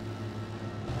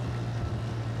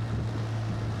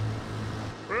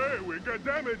 Hey, we got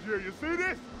damage here. You see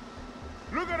this?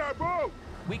 Look at our boat.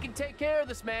 We can take care of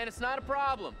this, man. It's not a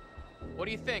problem. What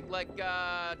do you think? Like,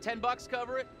 $10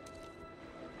 cover it?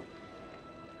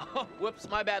 Oh, whoops,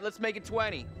 my bad. Let's make it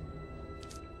 20.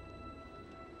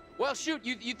 Well, shoot,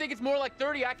 you think it's more like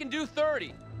 30? I can do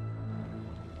 30.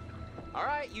 All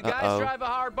right, you guys drive a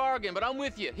hard bargain, but I'm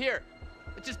with you. Here,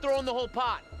 let's just throw in the whole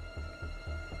pot.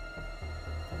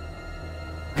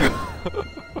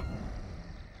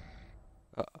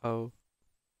 Uh-oh.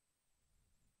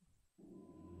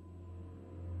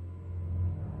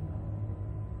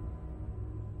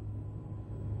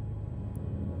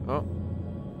 Oh.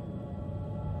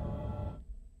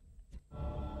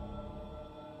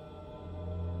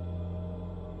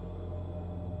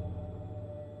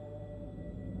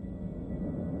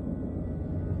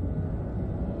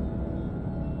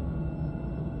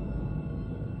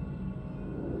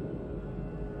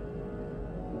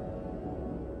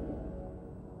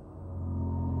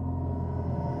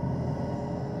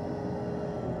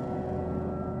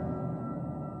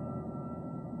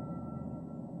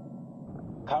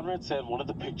 Conrad said one of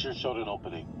the pictures showed an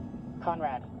opening.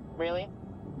 Conrad, really?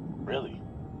 Really?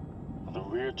 On the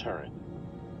rear turret.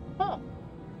 Huh.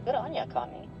 Good on ya,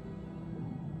 Connie.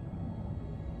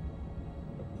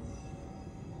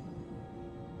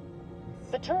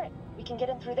 The turret. We can get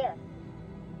in through there.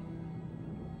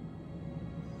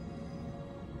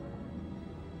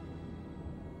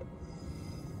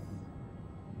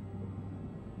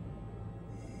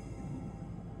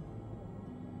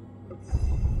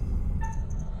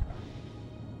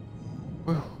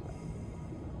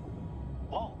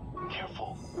 Whoa,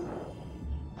 careful.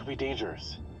 Could be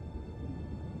dangerous.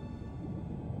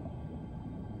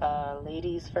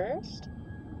 Ladies first?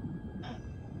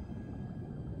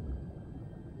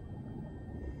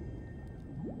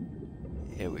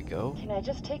 Here we go. Can I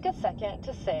just take a second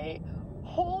to say,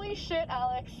 holy shit,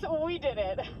 Alex, we did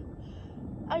it.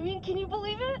 I mean, can you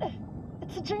believe it?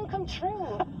 It's a dream come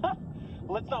true.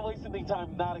 Let's not waste any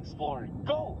time not exploring.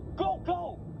 Go, go,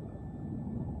 go!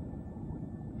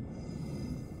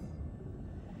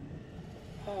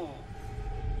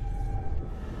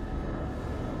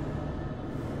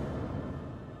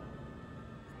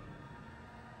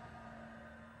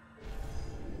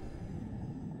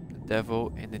 The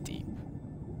devil in the deep.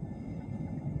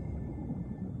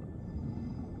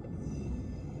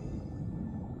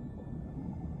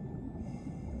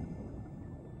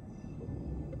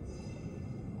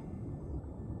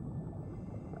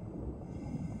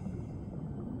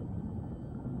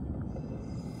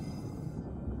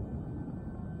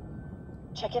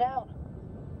 Check it out.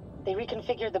 They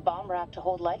reconfigured the bomb rack to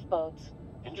hold lifeboats.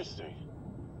 Interesting.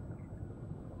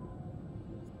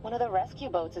 One of the rescue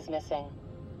boats is missing.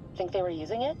 Think they were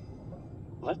using it?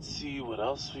 Let's see what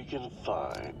else we can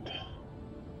find.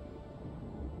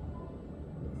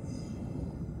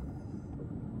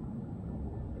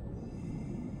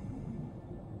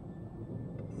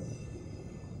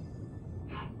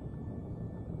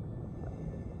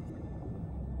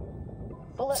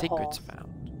 Bullet Secrets holes. found.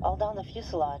 All down the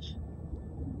fuselage.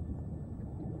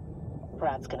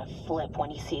 Brad's gonna flip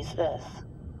when he sees this.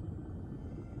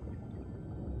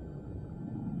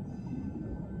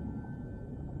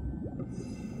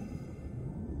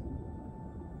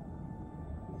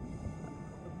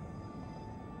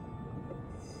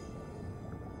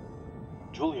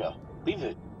 Julia, leave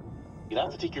it. You'd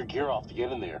have to take your gear off to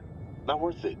get in there. Not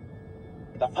worth it.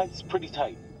 That pipe's pretty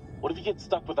tight. What if you get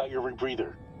stuck without your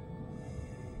rebreather?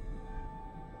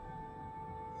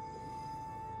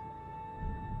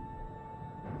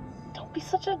 Don't be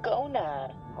such a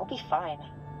gonad. I'll be fine.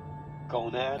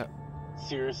 Gonad?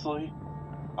 Seriously?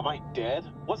 Am I dead?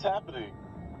 What's happening?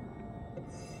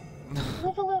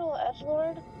 Live a little,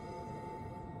 edgelord.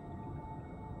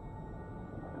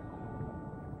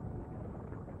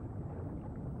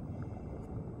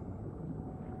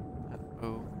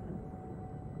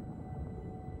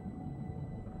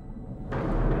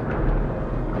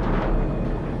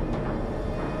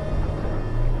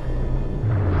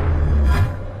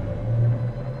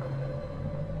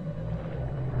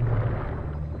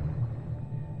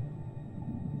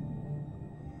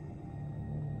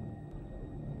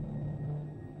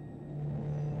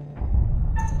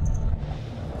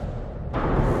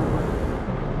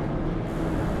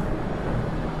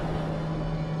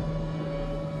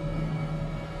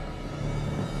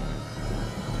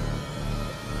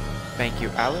 Thank you,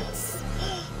 Alex.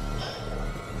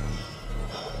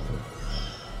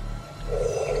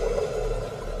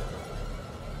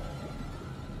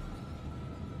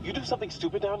 You do something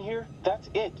stupid down here, that's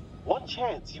it. One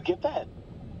chance, you get that?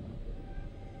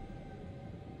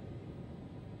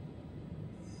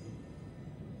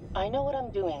 I know what I'm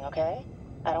doing, okay?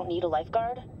 I don't need a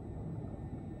lifeguard.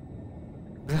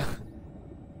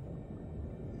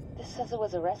 This says it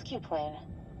was a rescue plane,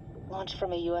 launched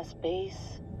from a U.S.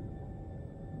 base.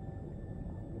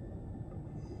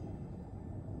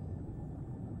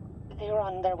 They were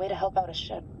on their way to help out a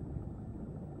ship.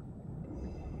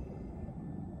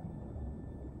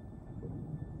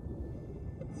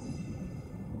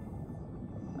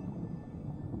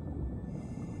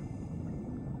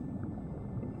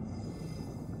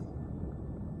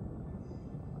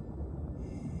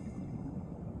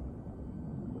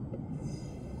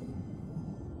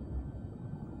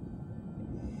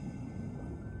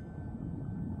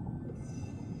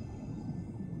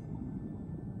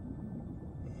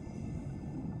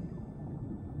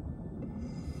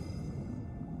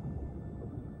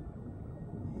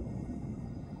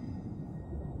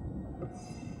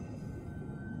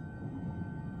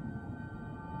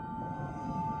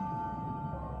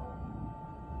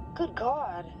 Good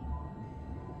God.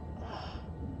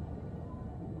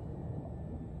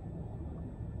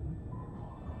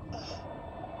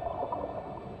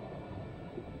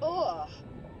 Ugh.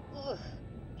 Ugh.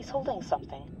 He's holding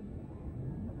something.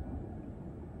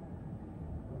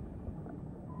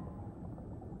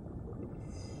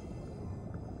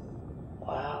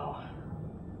 Wow.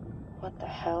 What the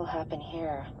hell happened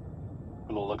here?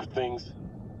 From the look of things,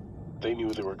 they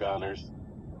knew they were goners.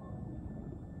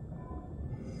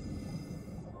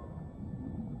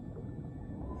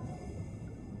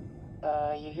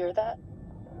 You hear that?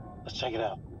 Let's check it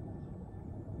out.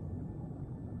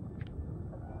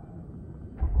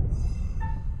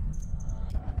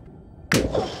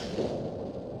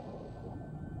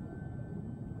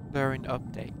 Bearing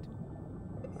update.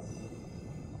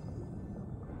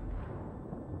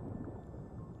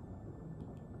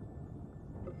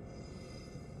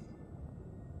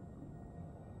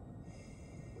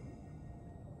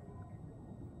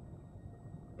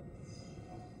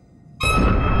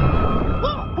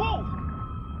 Whoa!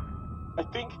 I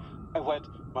think I wet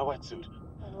my wetsuit.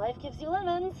 When life gives you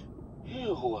lemons.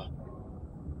 Ew.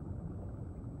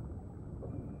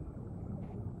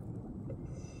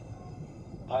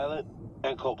 Pilot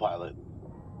and co-pilot.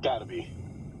 Gotta be.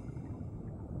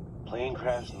 Plane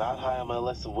crash not high on my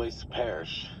list of ways to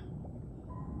perish.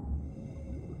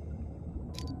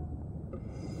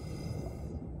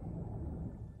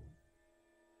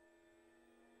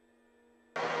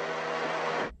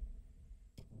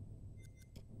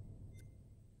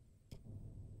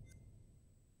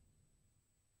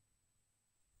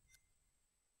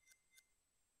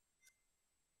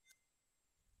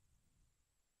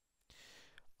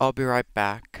 I'll be right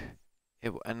back.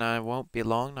 And I won't be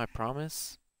long, I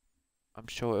promise. I'm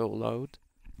sure it'll load.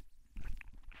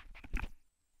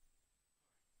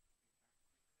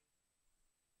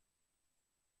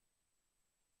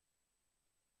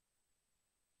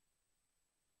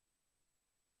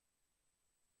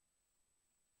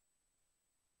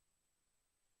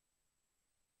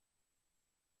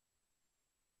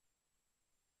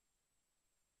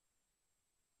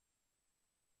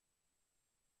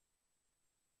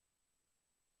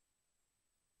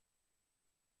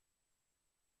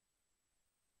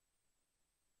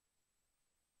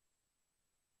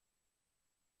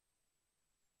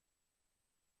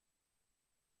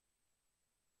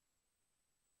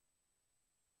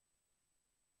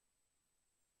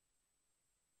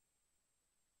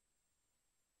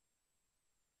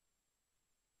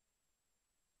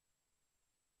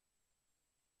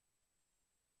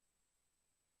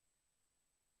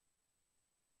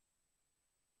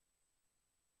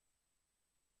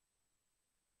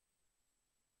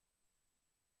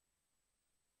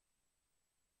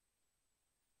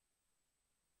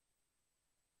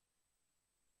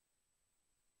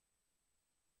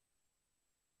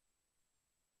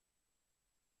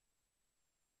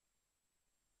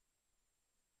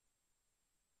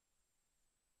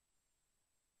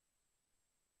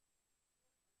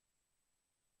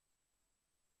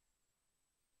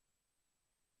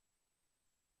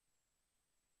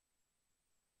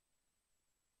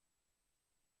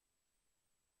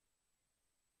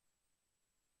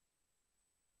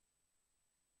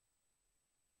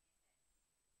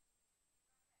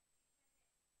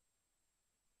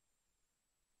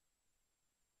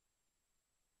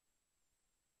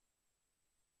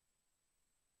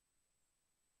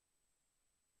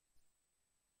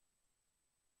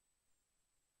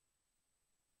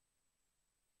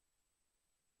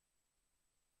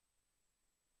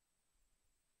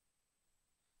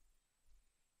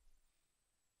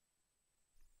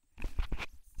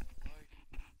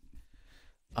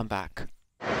 I'm back.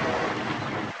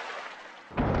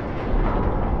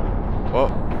 Whoa.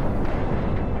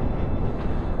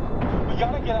 We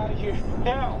gotta get out of here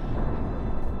now.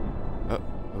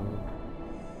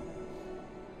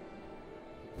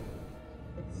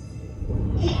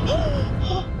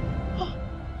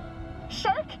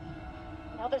 Shark?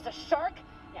 Now there's a shark?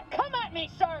 Yeah, come at me,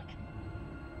 shark!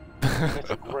 It's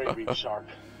a great reef shark.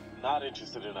 Not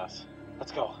interested in us.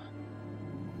 Let's go.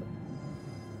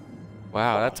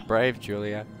 Wow, that's brave,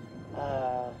 Julia.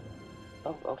 Oh,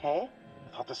 okay. I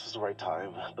thought this was the right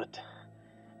time, but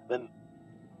then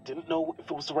didn't know if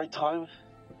it was the right time.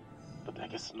 But I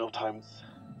guess no time's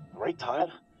the right time.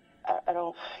 I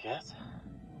don't... Yes?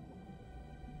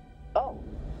 Oh.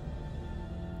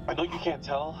 I know you can't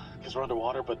tell, because we're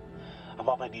underwater, but I'm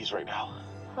on my knees right now.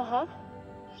 Uh-huh.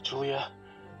 Julia,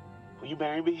 will you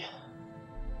marry me?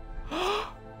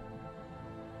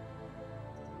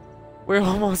 We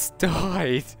almost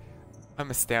died.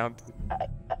 I'm astounded.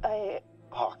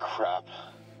 Oh, crap.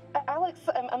 Alex,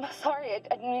 I'm sorry.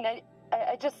 I mean,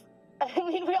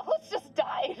 we almost just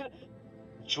died.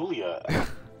 Julia,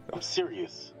 I'm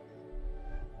serious.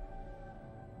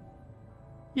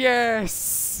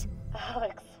 Yes!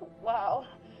 Alex, wow.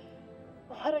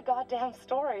 What a goddamn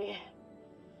story.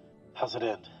 How's it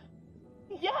end?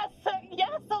 Yes,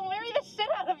 I'll marry the shit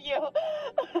out of you.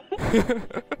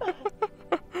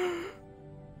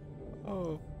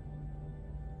 Oh.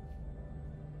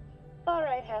 All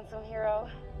right, handsome hero.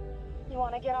 You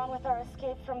want to get on with our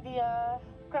escape from the,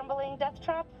 crumbling death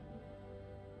trap?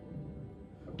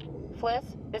 Fliss,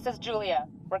 this is Julia.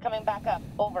 We're coming back up.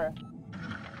 Over.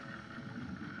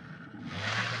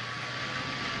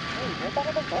 Hey, where'd that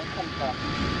other boat come from?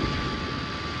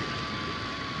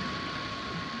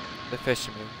 The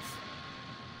fisherman's.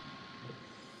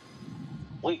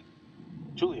 Wait,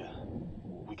 Julia,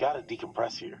 we gotta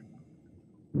decompress here.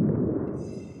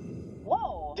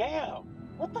 Whoa! Damn!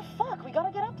 What the fuck? We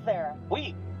gotta get up there.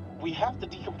 Wait, we have to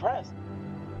decompress.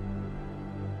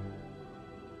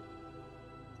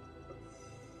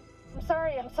 I'm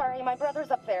sorry. My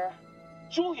brother's up there.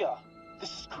 Julia,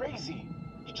 this is crazy.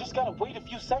 You just gotta wait a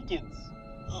few seconds.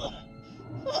 Oh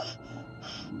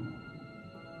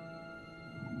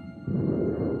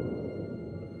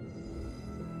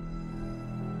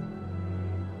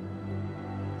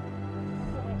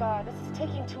my god, this is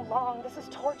taking too long. This is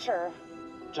torture.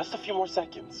 Just a few more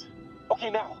seconds. Okay,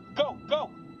 now, go, go!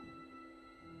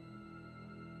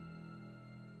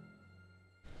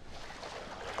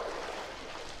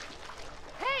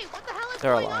 Hey, what the hell is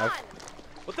They're going alive. on?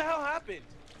 What the hell happened?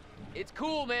 It's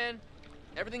cool, man.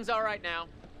 Everything's all right now.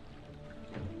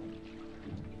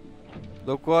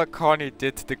 Look what Connie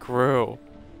did to the crew.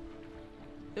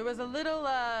 There was a little,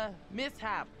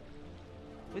 mishap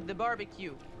with the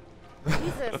barbecue.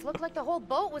 Jesus, looked like the whole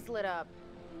boat was lit up.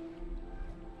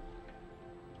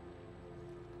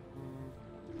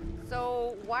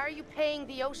 So, why are you paying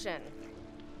the ocean?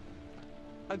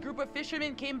 A group of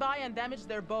fishermen came by and damaged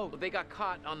their boat. Well, they got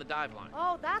caught on the dive line.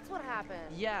 Oh, that's what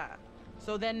happened. Yeah.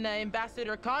 So then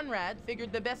Ambassador Conrad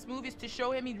figured the best move is to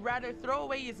show him he'd rather throw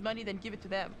away his money than give it to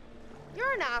them.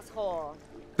 You're an asshole.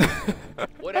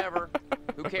 Whatever.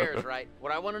 Who cares, right?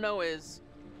 What I want to know is,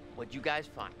 what'd you guys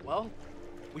find? Well,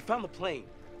 we found the plane,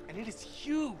 and it is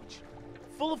huge,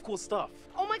 full of cool stuff.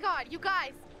 Oh my god, you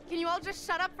guys, can you all just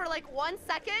shut up for like 1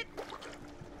 second?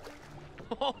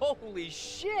 Holy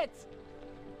shit!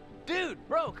 Dude,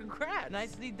 bro, congrats!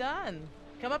 Nicely done.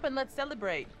 Come up and let's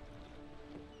celebrate.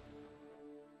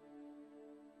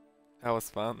 That was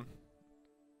fun.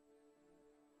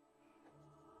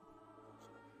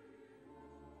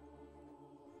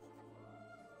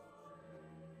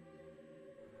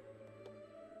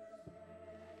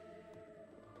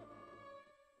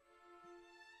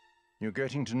 You're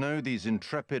getting to know these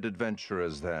intrepid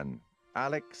adventurers then.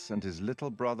 Alex and his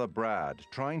little brother Brad,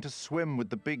 trying to swim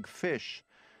with the big fish.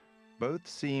 Both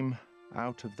seem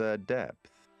out of their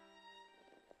depth.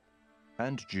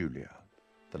 And Julia,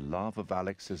 the love of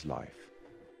Alex's life,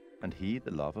 and he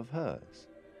the love of hers.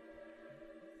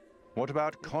 What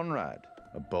about Conrad?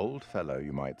 A bold fellow,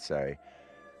 you might say.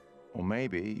 Or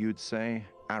maybe you'd say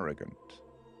arrogant.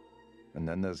 And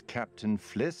then there's Captain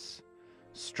Fliss,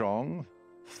 strong,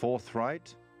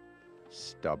 forthright,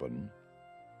 stubborn.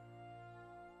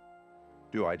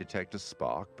 Do I detect a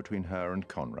spark between her and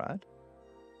Conrad?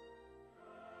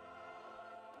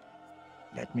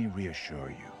 Let me reassure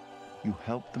you, you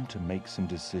help them to make some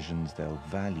decisions they'll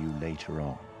value later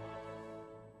on.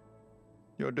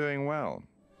 You're doing well.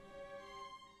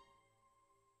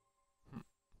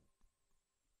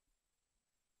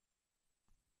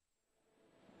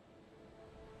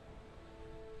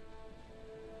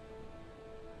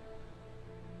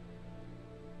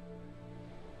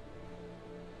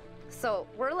 So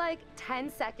we're like 10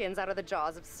 seconds out of the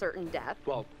jaws of certain death.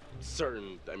 Well,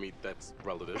 certain, I mean, that's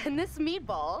relative. And this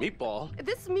meatball...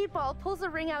 This meatball pulls a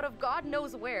ring out of God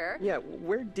knows where. Yeah,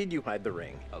 where did you hide the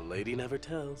ring? A lady never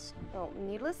tells. Well,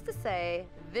 needless to say,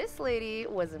 this lady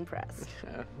was impressed.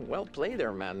 Well played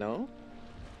there, Mano.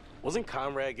 Wasn't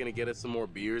Conrad gonna get us some more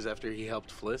beers after he helped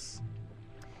Fliss?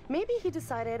 Maybe he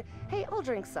decided, hey, I'll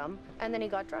drink some, and then he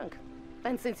got drunk.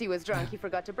 And since he was drunk, he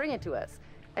forgot to bring it to us.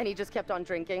 And he just kept on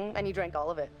drinking, and he drank all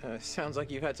of it. Sounds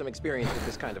like you've had some experience with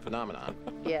this kind of phenomenon.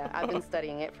 Yeah, I've been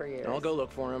studying it for years. I'll go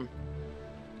look for him.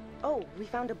 Oh, we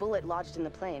found a bullet lodged in the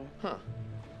plane. Huh.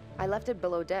 I left it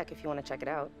below deck if you want to check it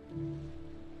out.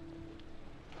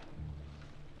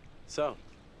 So,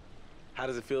 how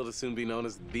does it feel to soon be known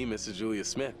as the Mrs. Julia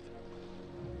Smith?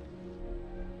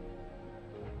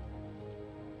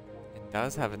 It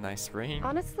does have a nice ring.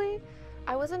 Honestly,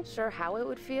 I wasn't sure how it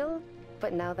would feel,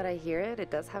 but now that I hear it,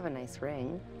 it does have a nice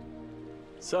ring.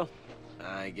 So,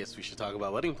 I guess we should talk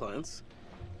about wedding plans.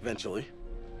 Eventually.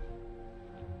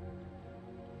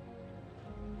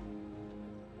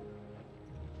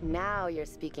 Now you're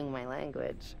speaking my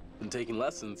language. Been taking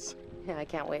lessons. Yeah, I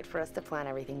can't wait for us to plan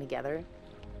everything together.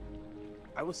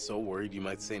 I was so worried you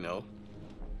might say no.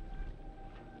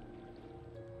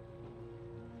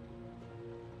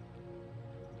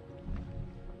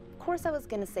 Of course I was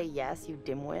gonna say yes, you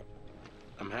dimwit.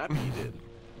 I'm happy you did.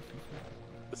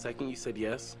 The second you said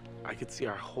yes, I could see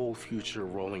our whole future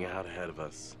rolling out ahead of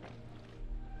us.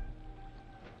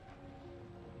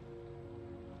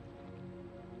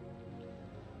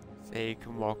 Say you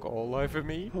can walk all over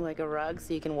me? Like a rug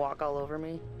so you can walk all over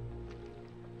me?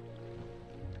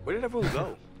 Where did everyone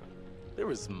go? There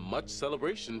was much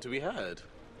celebration to be had.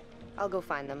 I'll go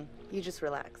find them. You just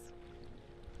relax.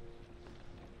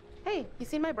 Hey, you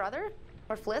seen my brother?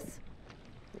 Or Fliss?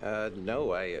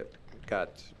 No, I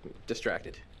got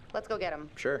distracted. Let's go get him.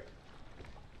 Sure.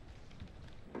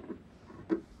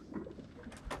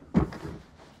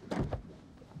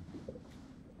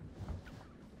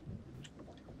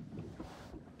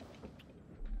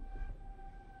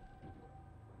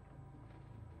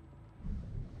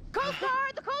 Coast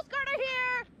Guard! The Coast Guard are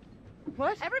here!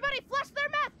 What? Everybody flush their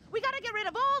meth! We gotta get rid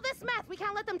of all this meth! We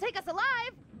can't let them take us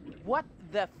alive! What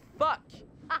the fuck?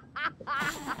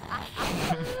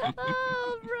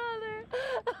 Oh, brother.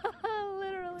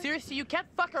 Literally. Seriously, you can't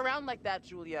fuck around like that,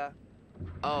 Julia.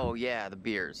 Oh, yeah, the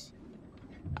beers.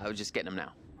 I was just getting them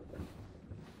now.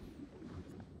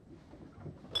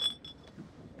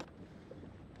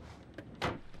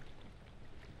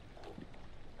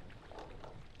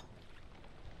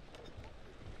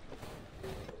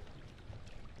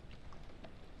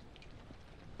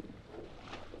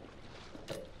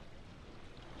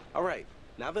 All right,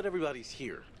 now that everybody's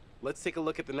here, let's take a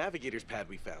look at the navigator's pad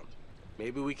we found.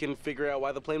 Maybe we can figure out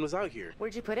why the plane was out here.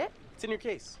 Where'd you put it? It's in your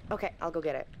case. Okay, I'll go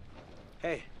get it.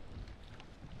 Hey.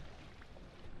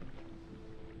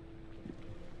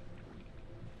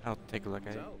 I'll take a look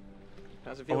at it.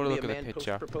 How's it I feel wanna to be look a at the man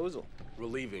picture.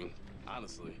 Relieving,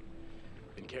 honestly.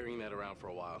 Been carrying that around for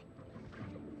a while.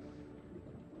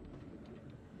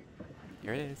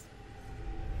 Here it is.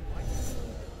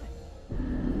 I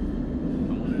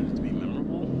wanted it to be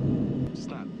memorable, just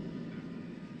not.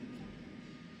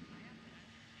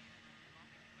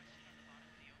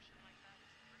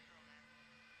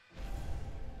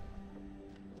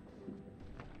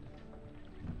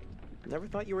 Never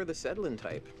thought you were the settling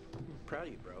type. Proud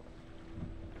of you, bro.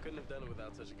 I couldn't have done it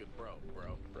without such a good bro.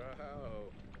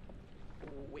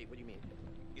 Wait, what do you mean?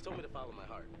 You told me to follow my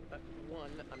heart. One,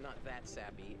 I'm not that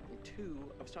sappy. And two,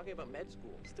 I was talking about med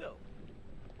school. Still,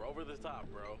 we're over the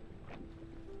top, bro.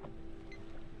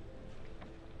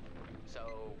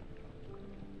 So,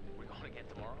 we're going again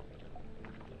tomorrow?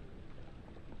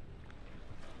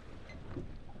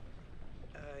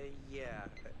 Yeah.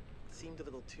 It seemed a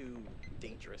little too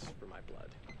dangerous for my blood.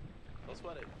 Don't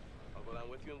sweat it. I'll go down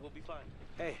with you and we'll be fine.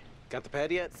 Hey, got the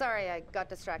pad yet? Sorry, I got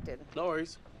distracted. No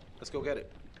worries. Let's go get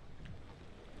it.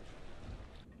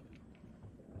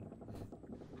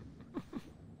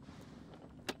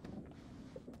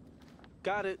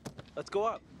 Got it. Let's go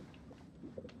up.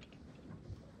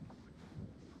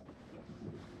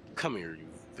 Come here, you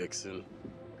vixen.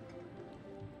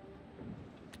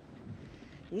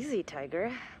 Easy,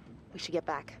 Tiger. We should get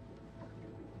back.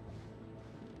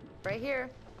 Right here.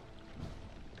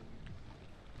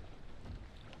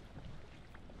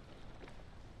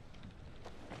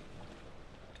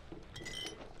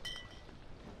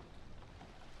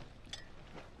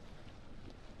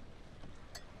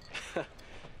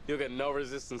 You'll get no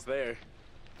resistance there.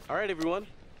 All right, everyone,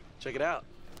 check it out.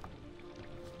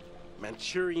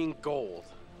 Manchurian gold.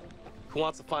 Who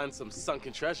wants to find some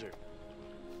sunken treasure?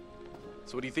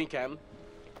 So what do you think, Captain?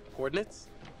 Coordinates?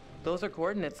 Those are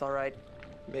coordinates, all right.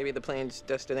 Maybe the plane's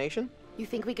destination? You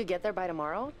think we could get there by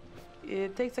tomorrow?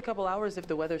 It takes a couple hours if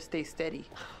the weather stays steady.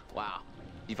 Wow.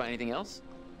 You find anything else?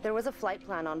 There was a flight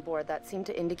plan on board that seemed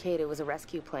to indicate it was a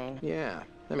rescue plane. Yeah,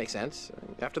 that makes sense.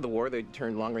 After the war, they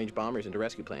turned long-range bombers into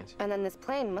rescue planes. And then this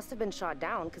plane must have been shot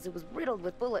down because it was riddled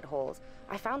with bullet holes.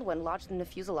 I found one lodged in the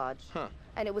fuselage. Huh.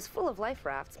 And it was full of life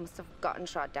rafts. Must have gotten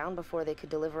shot down before they could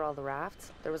deliver all the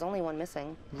rafts. There was only one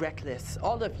missing. Reckless,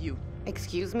 all of you.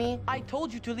 Excuse me? I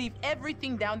told you to leave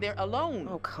everything down there alone.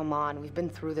 Oh, come on. We've been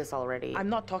through this already. I'm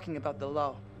not talking about the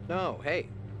law. No, hey,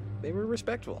 they were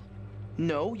respectful.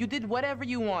 No, you did whatever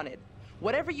you wanted.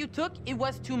 Whatever you took, it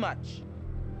was too much.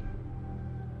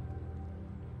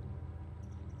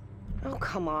 Oh,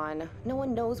 come on. No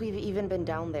one knows we've even been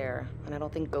down there. And I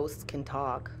don't think ghosts can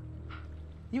talk.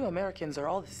 You Americans are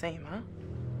all the same, huh?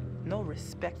 No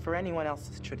respect for anyone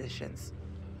else's traditions.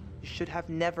 You should have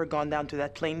never gone down to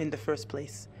that plane in the first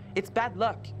place. It's bad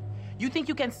luck. You think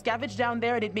you can scavenge down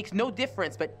there and it makes no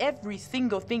difference, but every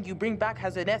single thing you bring back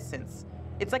has an essence.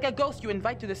 It's like a ghost you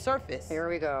invite to the surface. Here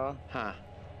we go. Huh.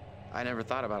 I never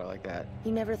thought about it like that.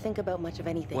 You never think about much of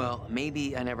anything. Well,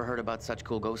 maybe I never heard about such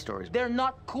cool ghost stories. They're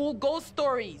not cool ghost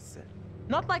stories.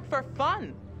 Not like for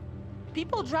fun.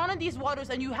 People drown in these waters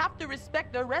and you have to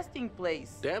respect their resting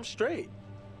place. Damn straight.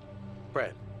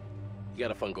 Brad, you got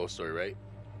a fun ghost story, right?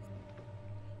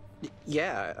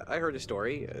 Yeah, I heard a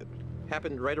story.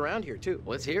 Happened right around here, too.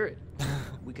 Let's hear it.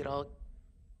 We could all...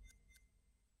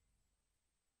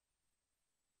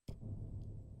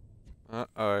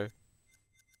 Uh-oh.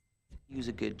 Use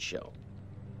a good show.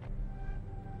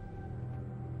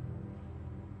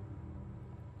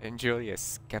 And Julia's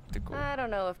skeptical. I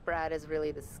don't know if Brad is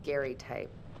really the scary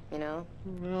type, you know?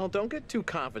 Well, don't get too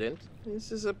confident.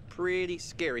 This is a pretty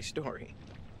scary story.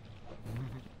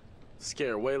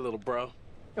 Scare away, little bro.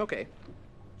 Okay,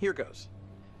 here goes.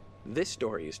 This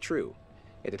story is true.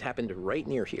 It had happened right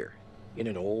near here, in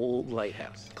an old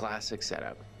lighthouse. Classic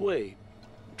setup. Wait,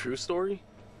 true story?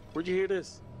 Where'd you hear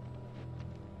this?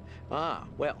 Ah,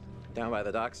 well, down by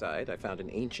the dockside, I found an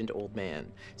ancient old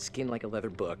man, skin like a leather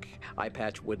book, eye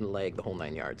patch, wooden leg, the whole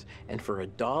 9 yards. And for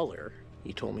 $1,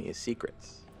 he told me his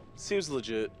secrets. Seems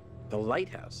legit. The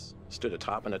lighthouse stood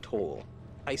atop an atoll,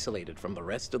 isolated from the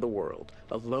rest of the world,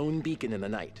 a lone beacon in the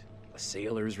night, a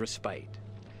sailor's respite.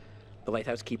 The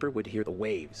lighthouse keeper would hear the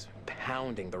waves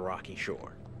pounding the rocky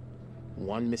shore.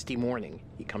 One misty morning,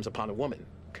 he comes upon a woman,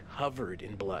 covered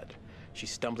in blood.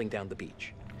 She's stumbling down the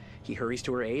beach. He hurries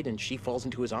to her aid, and she falls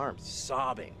into his arms,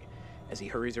 sobbing. As he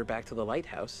hurries her back to the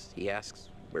lighthouse, he asks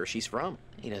where she's from.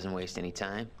 He doesn't waste any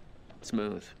time.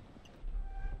 Smooth.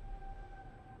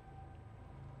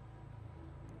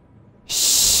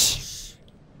 Shh.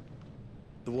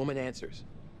 The woman answers,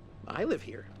 I live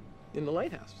here, in the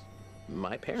lighthouse.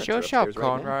 My parents Show are up, upstairs right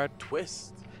now." Conrad.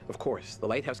 Twist. Of course, the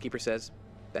lighthouse keeper says,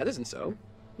 that isn't so.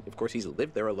 Of course, he's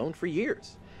lived there alone for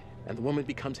years. And the woman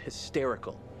becomes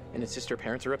hysterical and insists her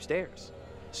parents are upstairs.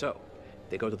 So,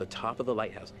 they go to the top of the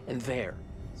lighthouse, and there,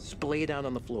 splayed out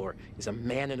on the floor, is a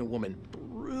man and a woman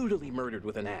brutally murdered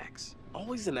with an axe.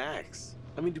 Always an axe.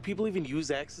 I mean, do people even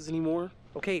use axes anymore?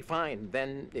 Okay, fine.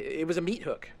 Then it was a meat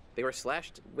hook. They were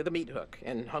slashed with a meat hook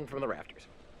and hung from the rafters.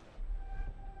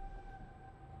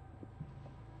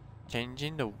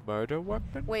 Changing the murder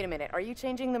weapon? Wait a minute. Are you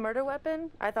changing the murder weapon?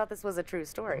 I thought this was a true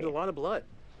story. There's a lot of blood,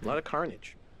 a lot of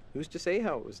carnage. Who's to say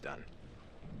how it was done?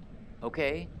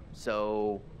 Okay,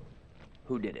 so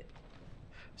who did it?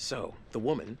 So, the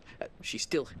woman, she's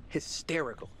still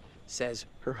hysterical, says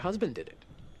her husband did it.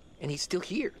 And he's still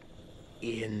here,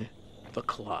 in the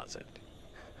closet.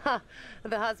 Huh.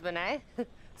 The husband, eh?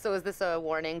 So is this a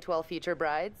warning to all future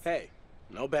brides? Hey,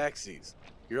 no backseats.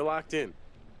 You're locked in.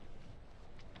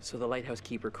 So the lighthouse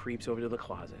keeper creeps over to the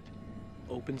closet,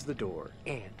 opens the door,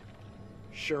 and,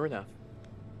 sure enough,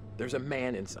 there's a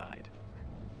man inside.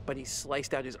 But he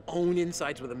sliced out his own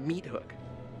insides with a meat hook.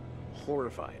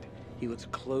 Horrified, he looks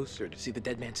closer to see the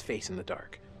dead man's face in the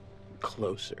dark.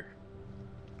 Closer.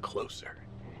 Closer.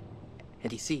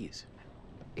 And he sees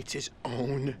it's his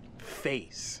own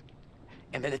face.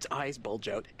 And then its eyes bulge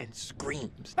out and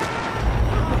screams.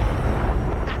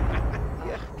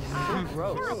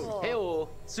 Gross. Hey-oh,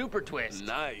 super twist.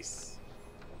 Nice.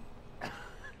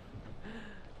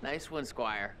 Nice one,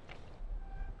 Squire.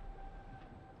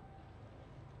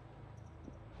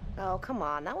 Oh, come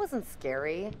on. That wasn't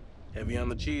scary. Heavy on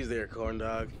the cheese there, corn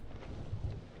dog.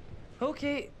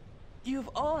 Okay, you've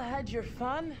all had your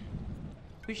fun.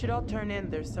 We should all turn in.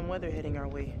 There's some weather heading our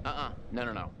way.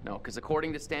 No, because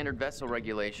according to standard vessel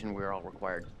regulation, we're all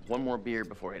required one more beer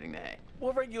before hitting the hay.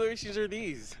 What regulations are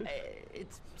these?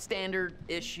 It's standard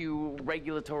issue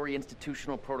regulatory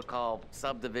institutional protocol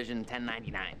subdivision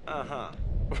 1099. Uh-huh.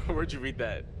 Where'd you read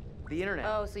that? The internet.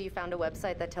 Oh, so you found a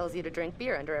website that tells you to drink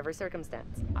beer under every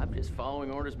circumstance. I'm just following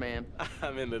orders, ma'am.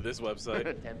 I'm into this website.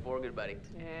 10-4, good buddy.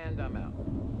 And I'm out.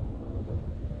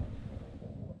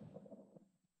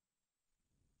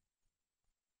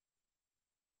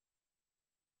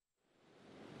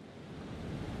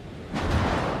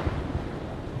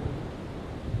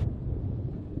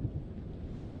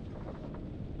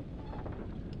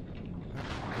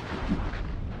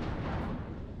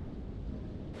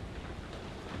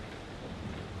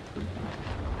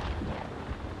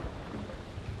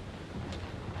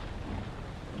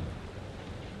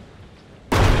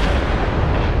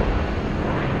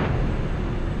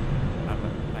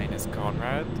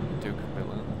 Conrad, Duke of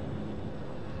Milan.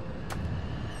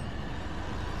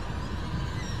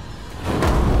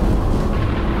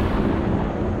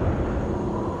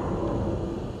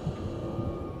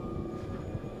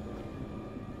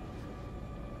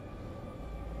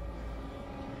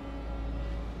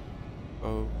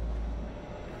 Oh.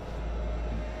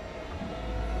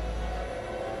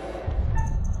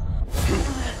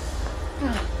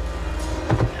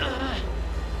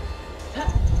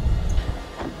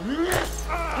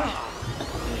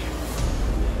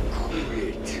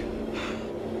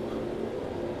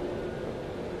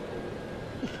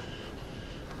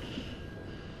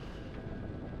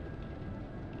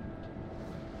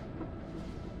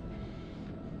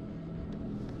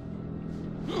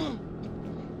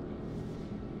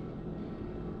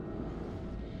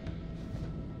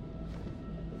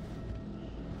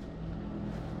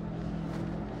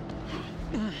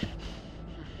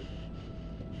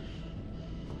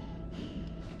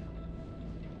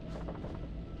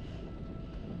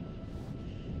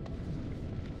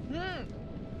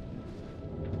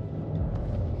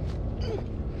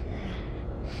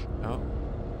 Oh.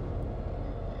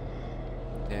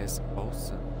 There's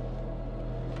Olsen.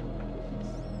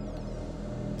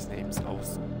 His name's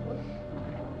Olsen.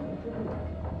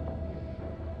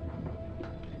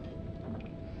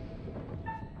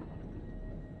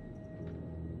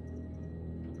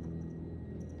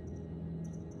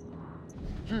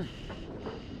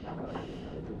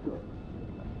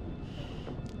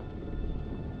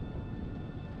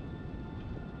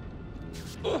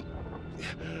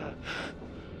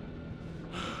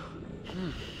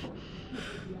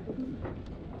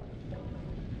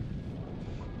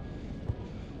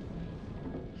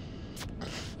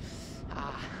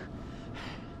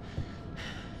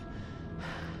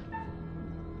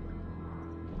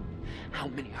 How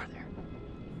many are there?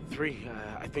 3,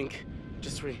 I think.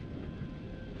 Just 3.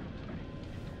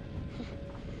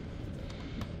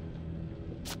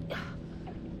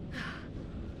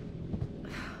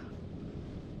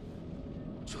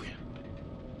 Julia,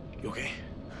 you okay?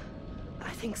 I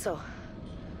think so.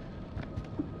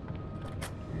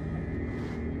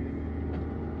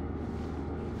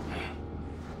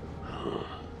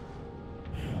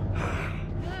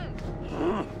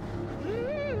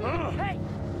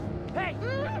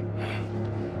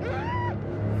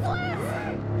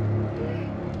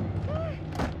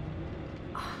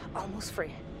 Almost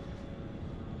free.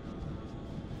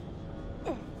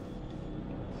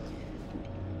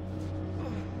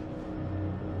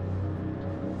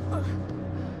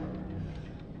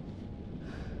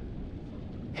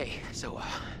 Hey, so,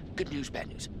 good news, bad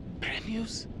news. Bad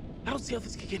news? I don't see how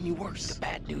this could get any worse. The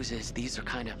bad news is these are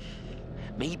kind of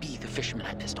maybe the fishermen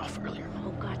I pissed off earlier.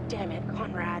 Oh, God damn it,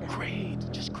 Conrad. Great,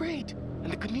 just great.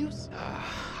 And the good news?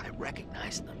 I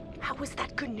recognize them. How was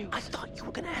that good news? I thought you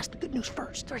were gonna ask the good news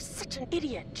first. You're such an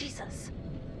idiot, Jesus.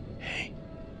 Hey.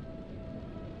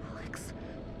 Alex,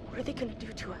 what are they gonna do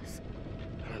to us?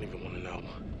 I don't even want to know.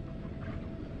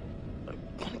 I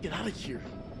want to get out of here.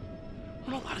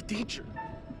 I'm in a lot of danger.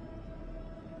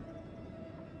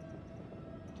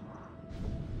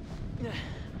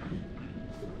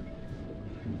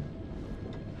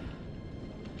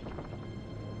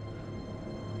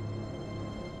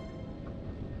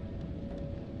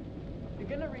 You're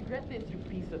gonna regret this, you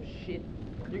piece of shit.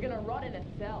 You're gonna rot in a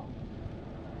cell.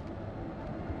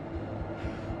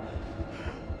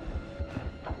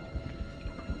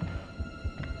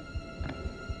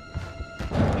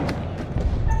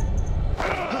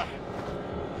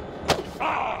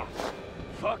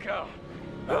 Fuck out.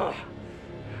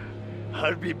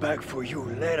 I'll be back for you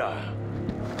later.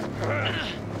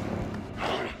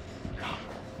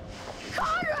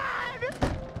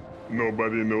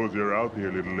 Nobody knows you're out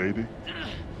here, little lady.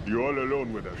 You're all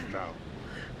alone with us now.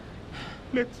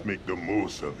 Let's make the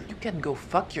most of it. You can go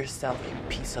fuck yourself, you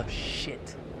piece of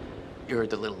shit. You heard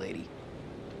the little lady.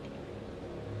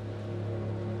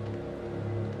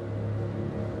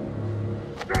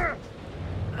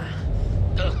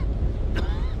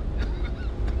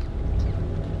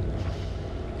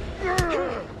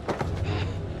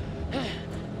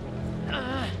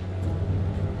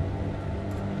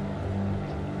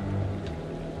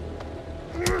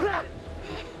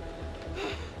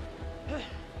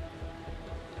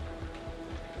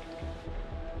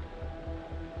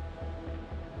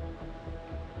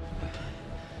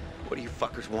 What do you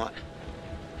fuckers want?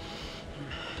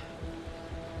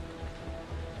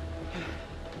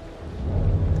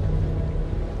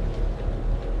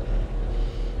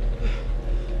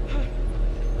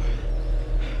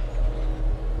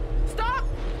 Stop!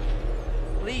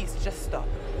 Please, just stop.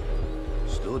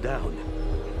 Slow down.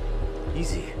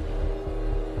 Easy.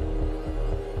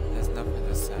 There's nothing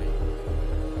to say.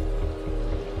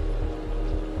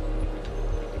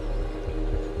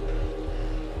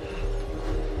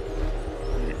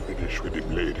 We'll finish with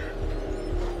him later.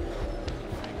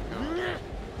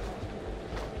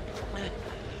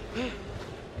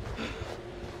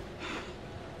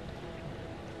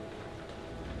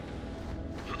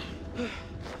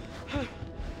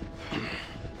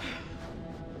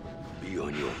 Be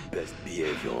on your best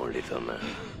behavior, little man.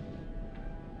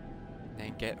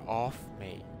 Then get off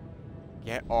me.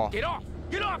 Get off. Get off!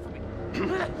 Get off of me!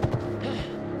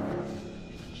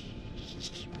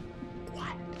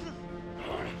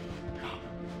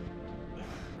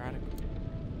 Radical.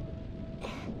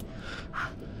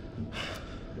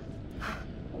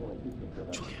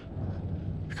 Julia,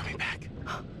 you're coming back.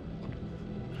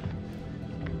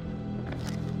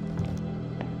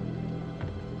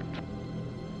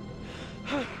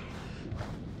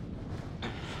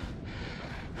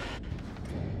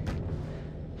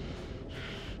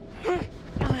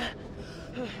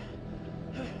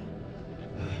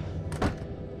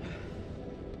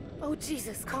 Oh,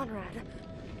 Jesus, Conrad.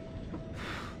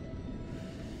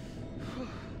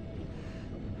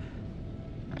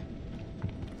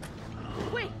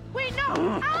 Wait,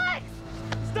 no! Alex!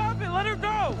 Stop it! Let her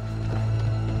go!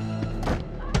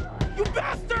 You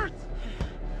bastards!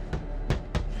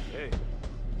 Hey.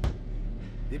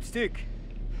 Dipstick.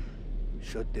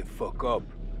 Shut the fuck up.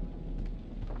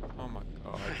 Oh my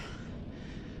god.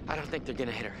 I don't think they're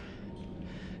gonna hit her.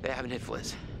 They haven't hit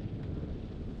Fliss.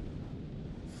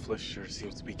 Fliss sure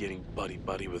seems to be getting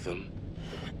buddy-buddy with him.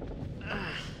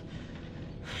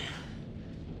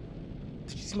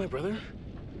 Did you see my brother?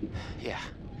 Yeah.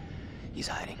 He's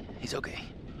hiding. He's okay.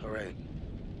 All right.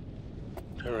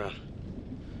 Turn around.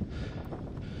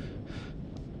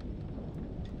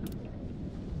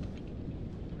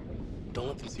 Don't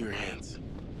let them see your hands.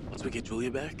 Once we get Julia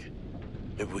back,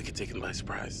 maybe we could take them by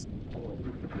surprise.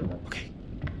 Okay,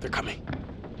 they're coming.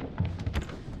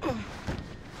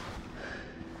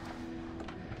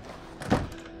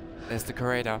 There's the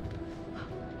curator.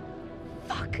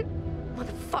 Fuck.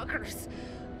 Motherfuckers.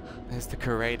 There's the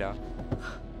curator.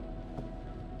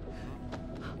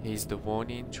 He's the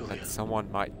warning that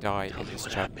someone might die in this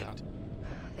chapter.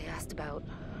 They asked about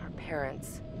our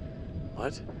parents.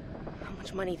 What? How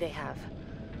much money they have.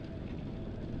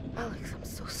 Alex, I'm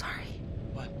so sorry.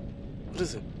 What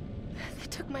is it? They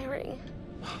took my ring.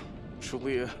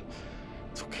 Julia,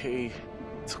 it's okay.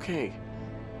 It's okay.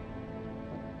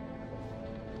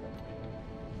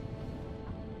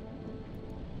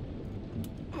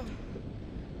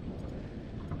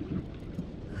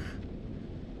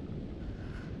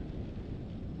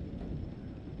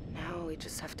 Now we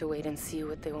just have to wait and see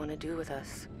what they want to do with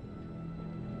us.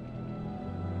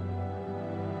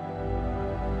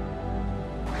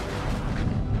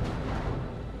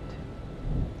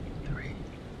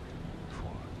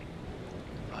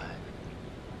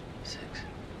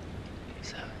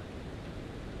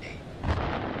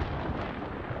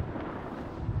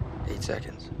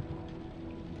 Seconds.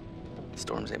 The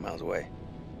storm's 8 miles away.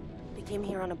 They came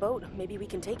here on a boat. Maybe we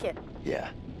can take it.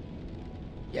 Yeah.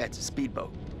 Yeah, it's a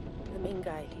speedboat. The main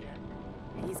guy here.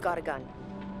 He's got a gun.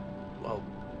 Well,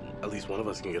 at least one of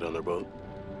us can get on their boat.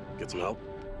 Get some help.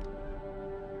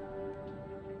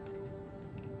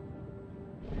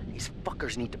 These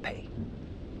fuckers need to pay.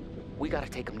 We gotta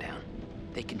take them down.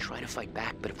 They can try to fight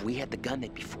back, but if we had the gun,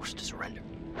 they'd be forced to surrender.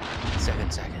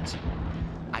 7 seconds.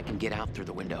 I can get out through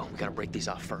the window. We gotta break these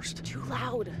off first. Too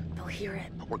loud. They'll hear it.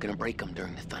 We're gonna break them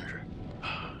during the thunder.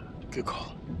 Good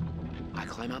call. I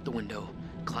climb out the window,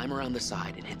 climb around the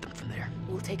side, and hit them from there.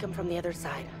 We'll take them from the other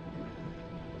side.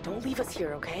 Don't leave us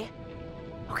here, okay?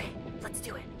 Okay, let's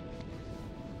do it.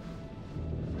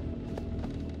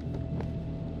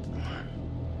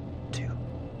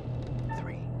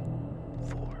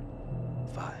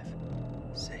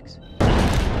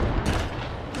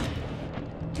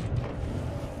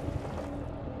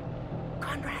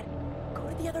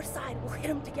 other side. We'll hit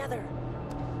them together.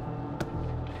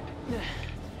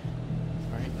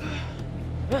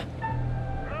 Right.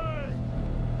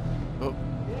 Oh,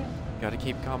 gotta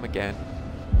keep calm again.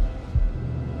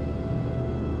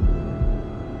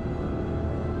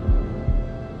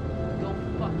 Go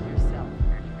fuck yourself.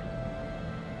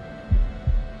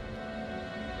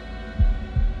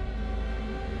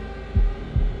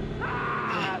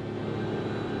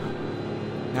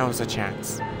 Now is a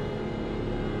chance.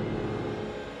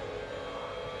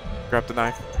 Grab the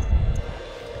knife.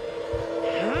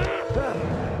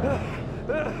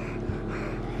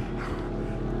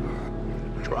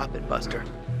 Drop it, Buster.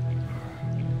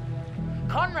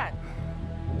 Conrad!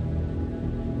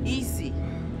 Easy.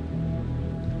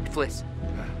 Fliss,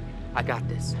 I got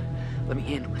this. Let me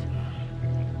handle it.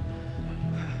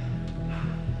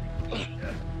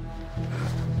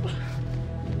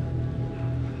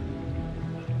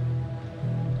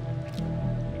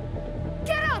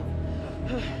 Get him!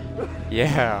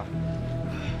 Yeah.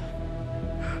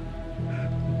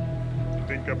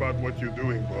 Think about what you're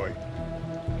doing, boy.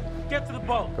 Get to the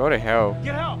boat. Go to hell.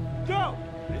 Get out. Go.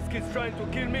 This kid's trying to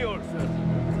kill me also.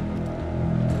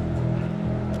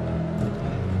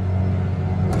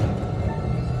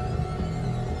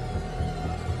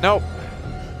 Nope.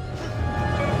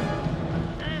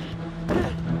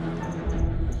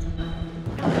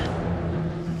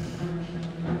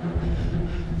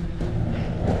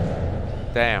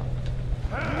 Damn.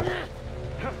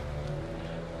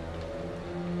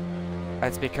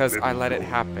 That's because I let it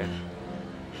happen.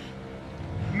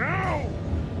 No!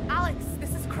 Alex,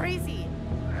 this is crazy.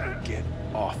 Get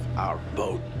off our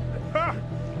boat. Ha!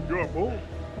 Your boat?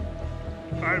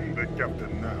 I'm the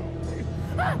captain now.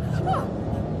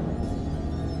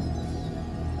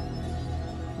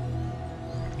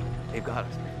 They've got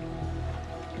us.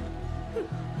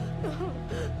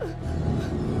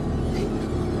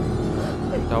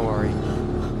 Don't worry.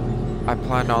 I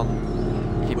plan on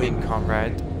keeping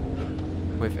Conrad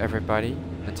with everybody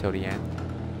until the end.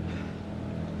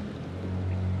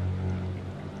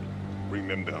 Bring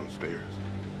them downstairs.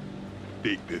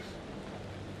 Take this.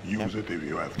 Use it if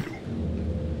you have to.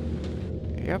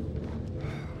 Yep.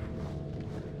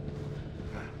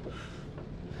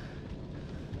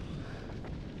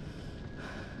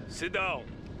 Sit down.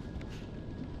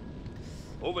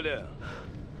 Over there.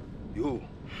 You,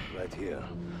 right here.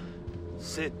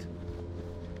 Sit.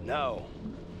 Now.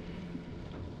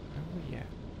 Yeah.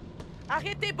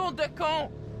 Arrêtez, bande de cons!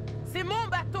 C'est mon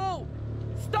bateau!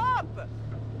 Stop!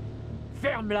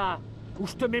 Ferme-la, ou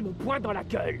je te mets mon poing dans la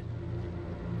gueule.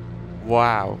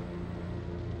 Wow.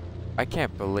 I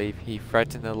can't believe he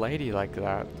threatened a lady like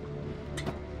that.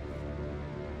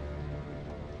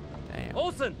 Damn.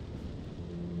 Olsen!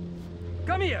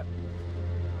 Come here!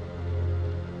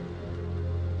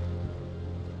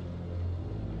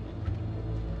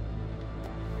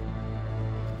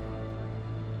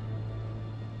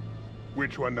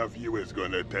 Which one of you is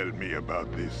gonna tell me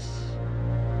about this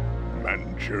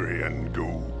Manchurian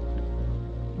gold?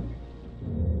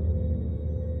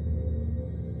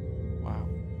 Wow.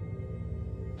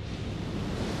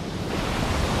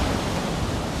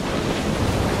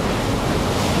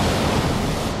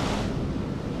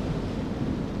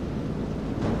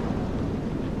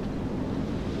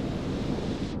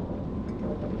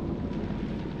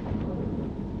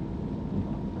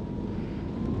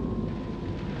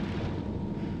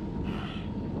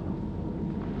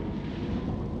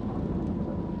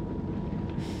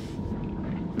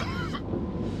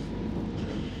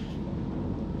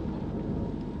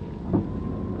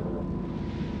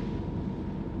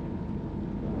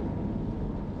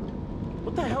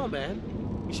 What the hell, man?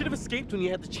 You should have escaped when you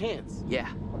had the chance. Yeah,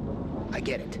 I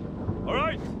get it. All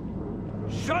right!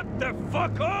 Shut the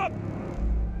fuck up!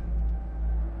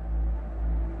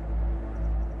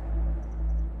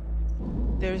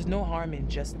 There's no harm in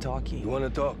just talking. You want to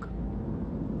talk?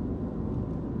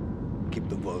 Keep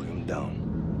the volume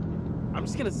down. I'm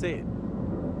just gonna say it.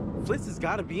 Fliss has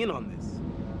got to be in on this.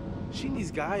 She and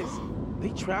these guys, they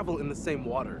travel in the same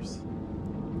waters.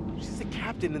 She's a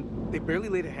captain and they barely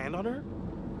laid a hand on her?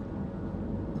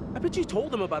 I bet you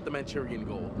told them about the Manchurian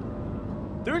gold.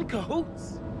 They're in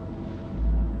cahoots.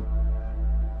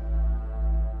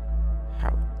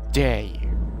 How dare you?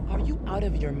 Are you out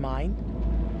of your mind?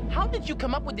 How did you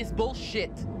come up with this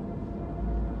bullshit?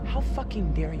 How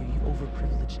fucking dare you, you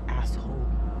overprivileged asshole?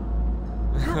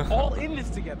 You're all in this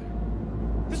together.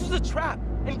 This was a trap,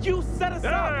 and you set us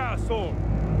up. Asshole!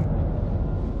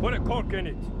 Put a cork in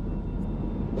it.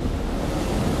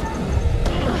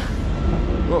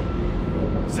 Whoa.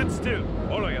 Sit still,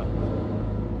 all of you.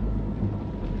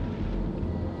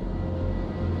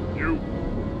 You,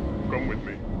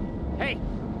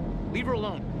 Leave her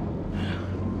alone.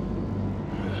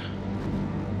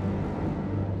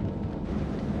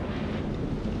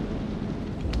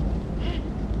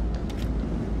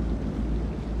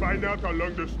 Find out how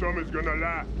long the storm is gonna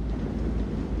last.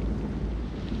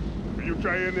 If you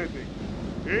try anything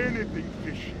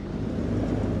fishy,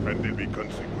 and there'll be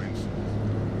consequences.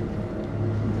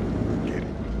 Get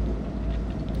it?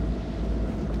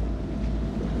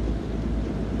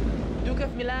 Duke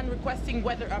of Milan requesting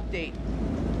weather update.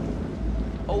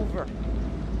 Over.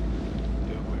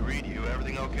 Duke, we read you.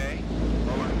 Everything okay?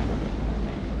 Over.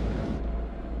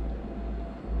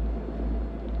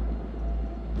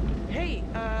 Hey,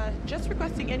 just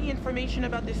requesting any information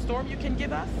about this storm you can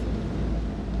give us?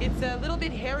 It's a little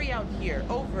bit hairy out here.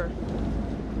 Over.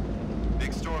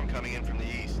 Big storm coming in from the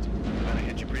east. Gonna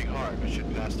hit you pretty hard, but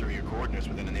should pass through your coordinates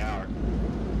within an hour.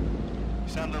 You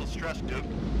sound a little stressed, Duke.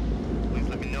 Please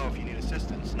let me know if you need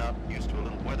assistance. Not used to a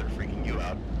little weather freaking you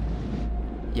out.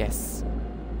 Yes.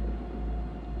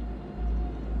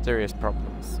 Serious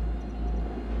problems.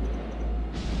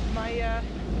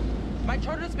 My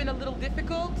charter's been a little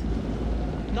difficult.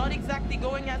 Not exactly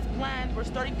going as planned. We're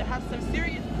starting to have some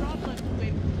serious problems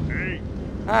with... Hey!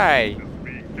 Hey! Just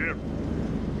be careful.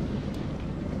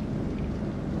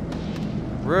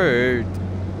 Rude.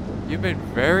 You've been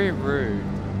very rude.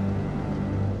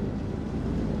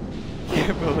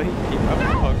 Can't believe he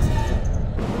unboxed.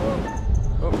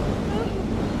 Oh.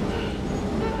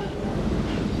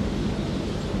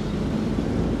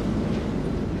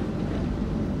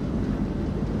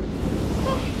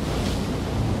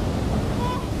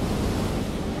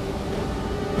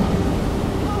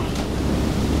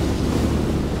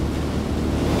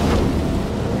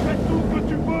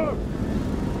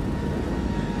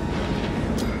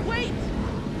 Wait!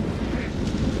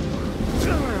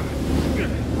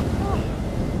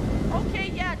 Okay,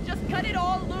 yeah, just cut it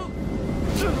all loose.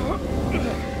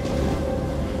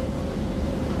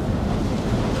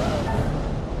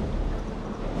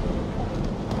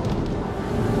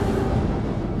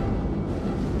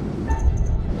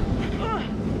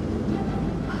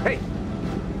 Hey!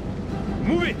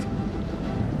 Move it!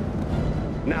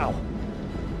 Now!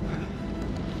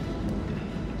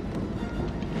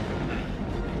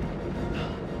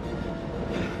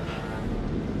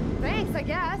 Thanks, I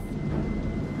guess.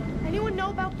 Anyone know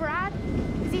about Brad?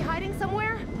 Is he hiding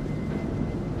somewhere?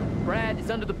 Brad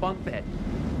is under the bunk bed.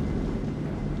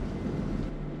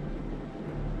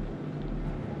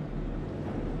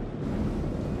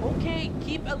 Okay,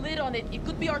 keep a lid on it. It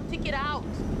could be our ticket out.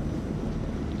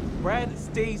 Brad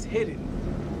stays hidden.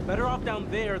 Better off down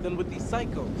there than with these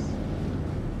psychos.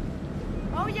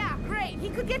 Oh yeah, great. He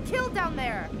could get killed down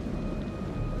there.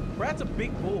 Brad's a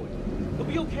big boy. He'll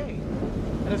be okay.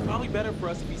 And it's probably better for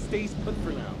us if he stays put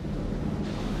for now.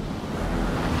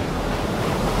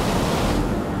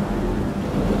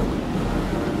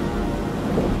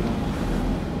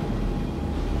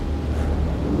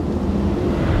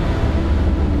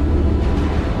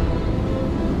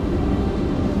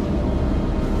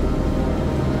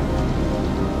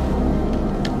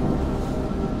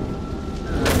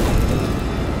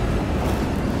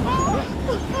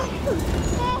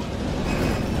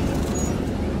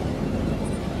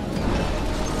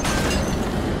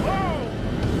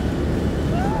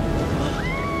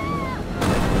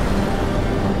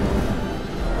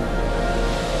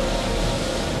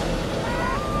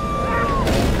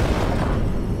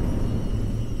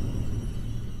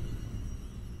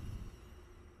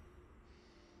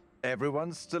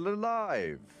 Everyone's still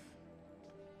alive.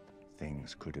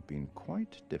 Things could have been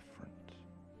quite different.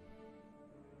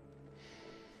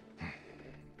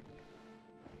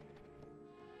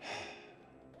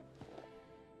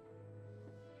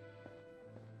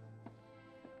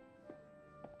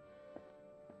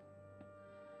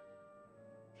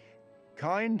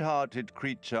 Kind-hearted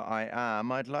creature I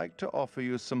am, I'd like to offer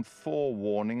you some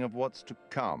forewarning of what's to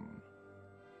come.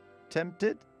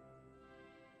 Tempted?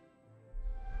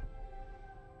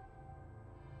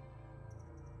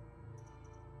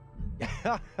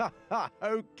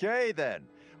 Okay then,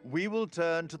 we will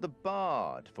turn to the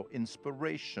Bard for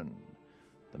inspiration.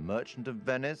 The Merchant of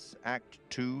Venice, Act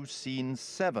 2, Scene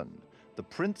 7. The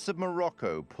Prince of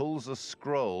Morocco pulls a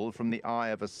scroll from the eye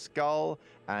of a skull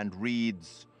and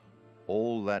reads,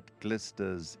 "All that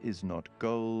glisters is not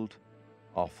gold.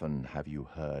 Often have you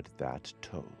heard that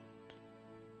told."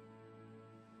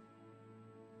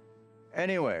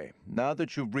 Anyway, now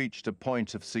that you've reached a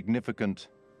point of significant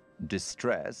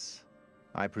distress,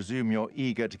 I presume you're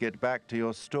eager to get back to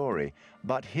your story.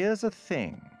 But here's a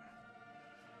thing.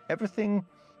 Everything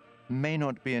may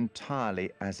not be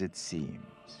entirely as it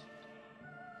seems.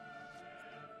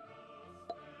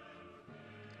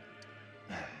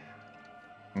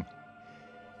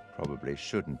 probably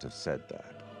shouldn't have said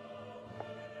that.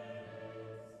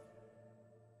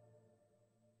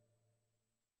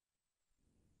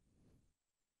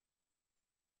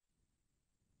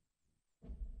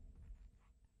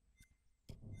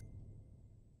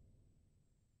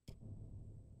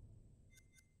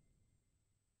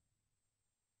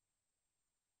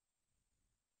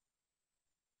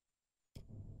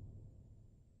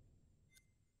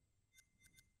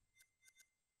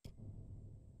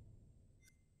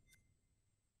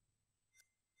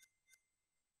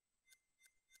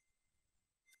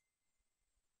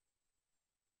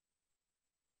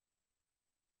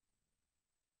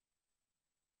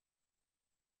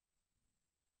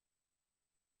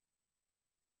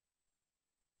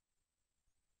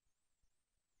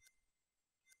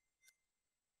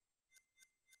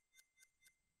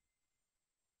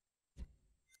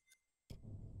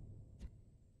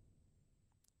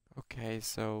 Okay,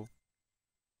 so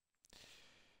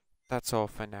that's all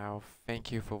for now.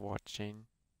 Thank you for watching,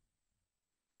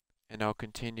 and I'll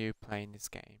continue playing this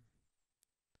game.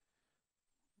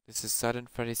 This is Sudden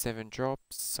 37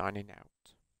 Drops signing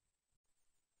out.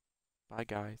 Bye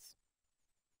guys.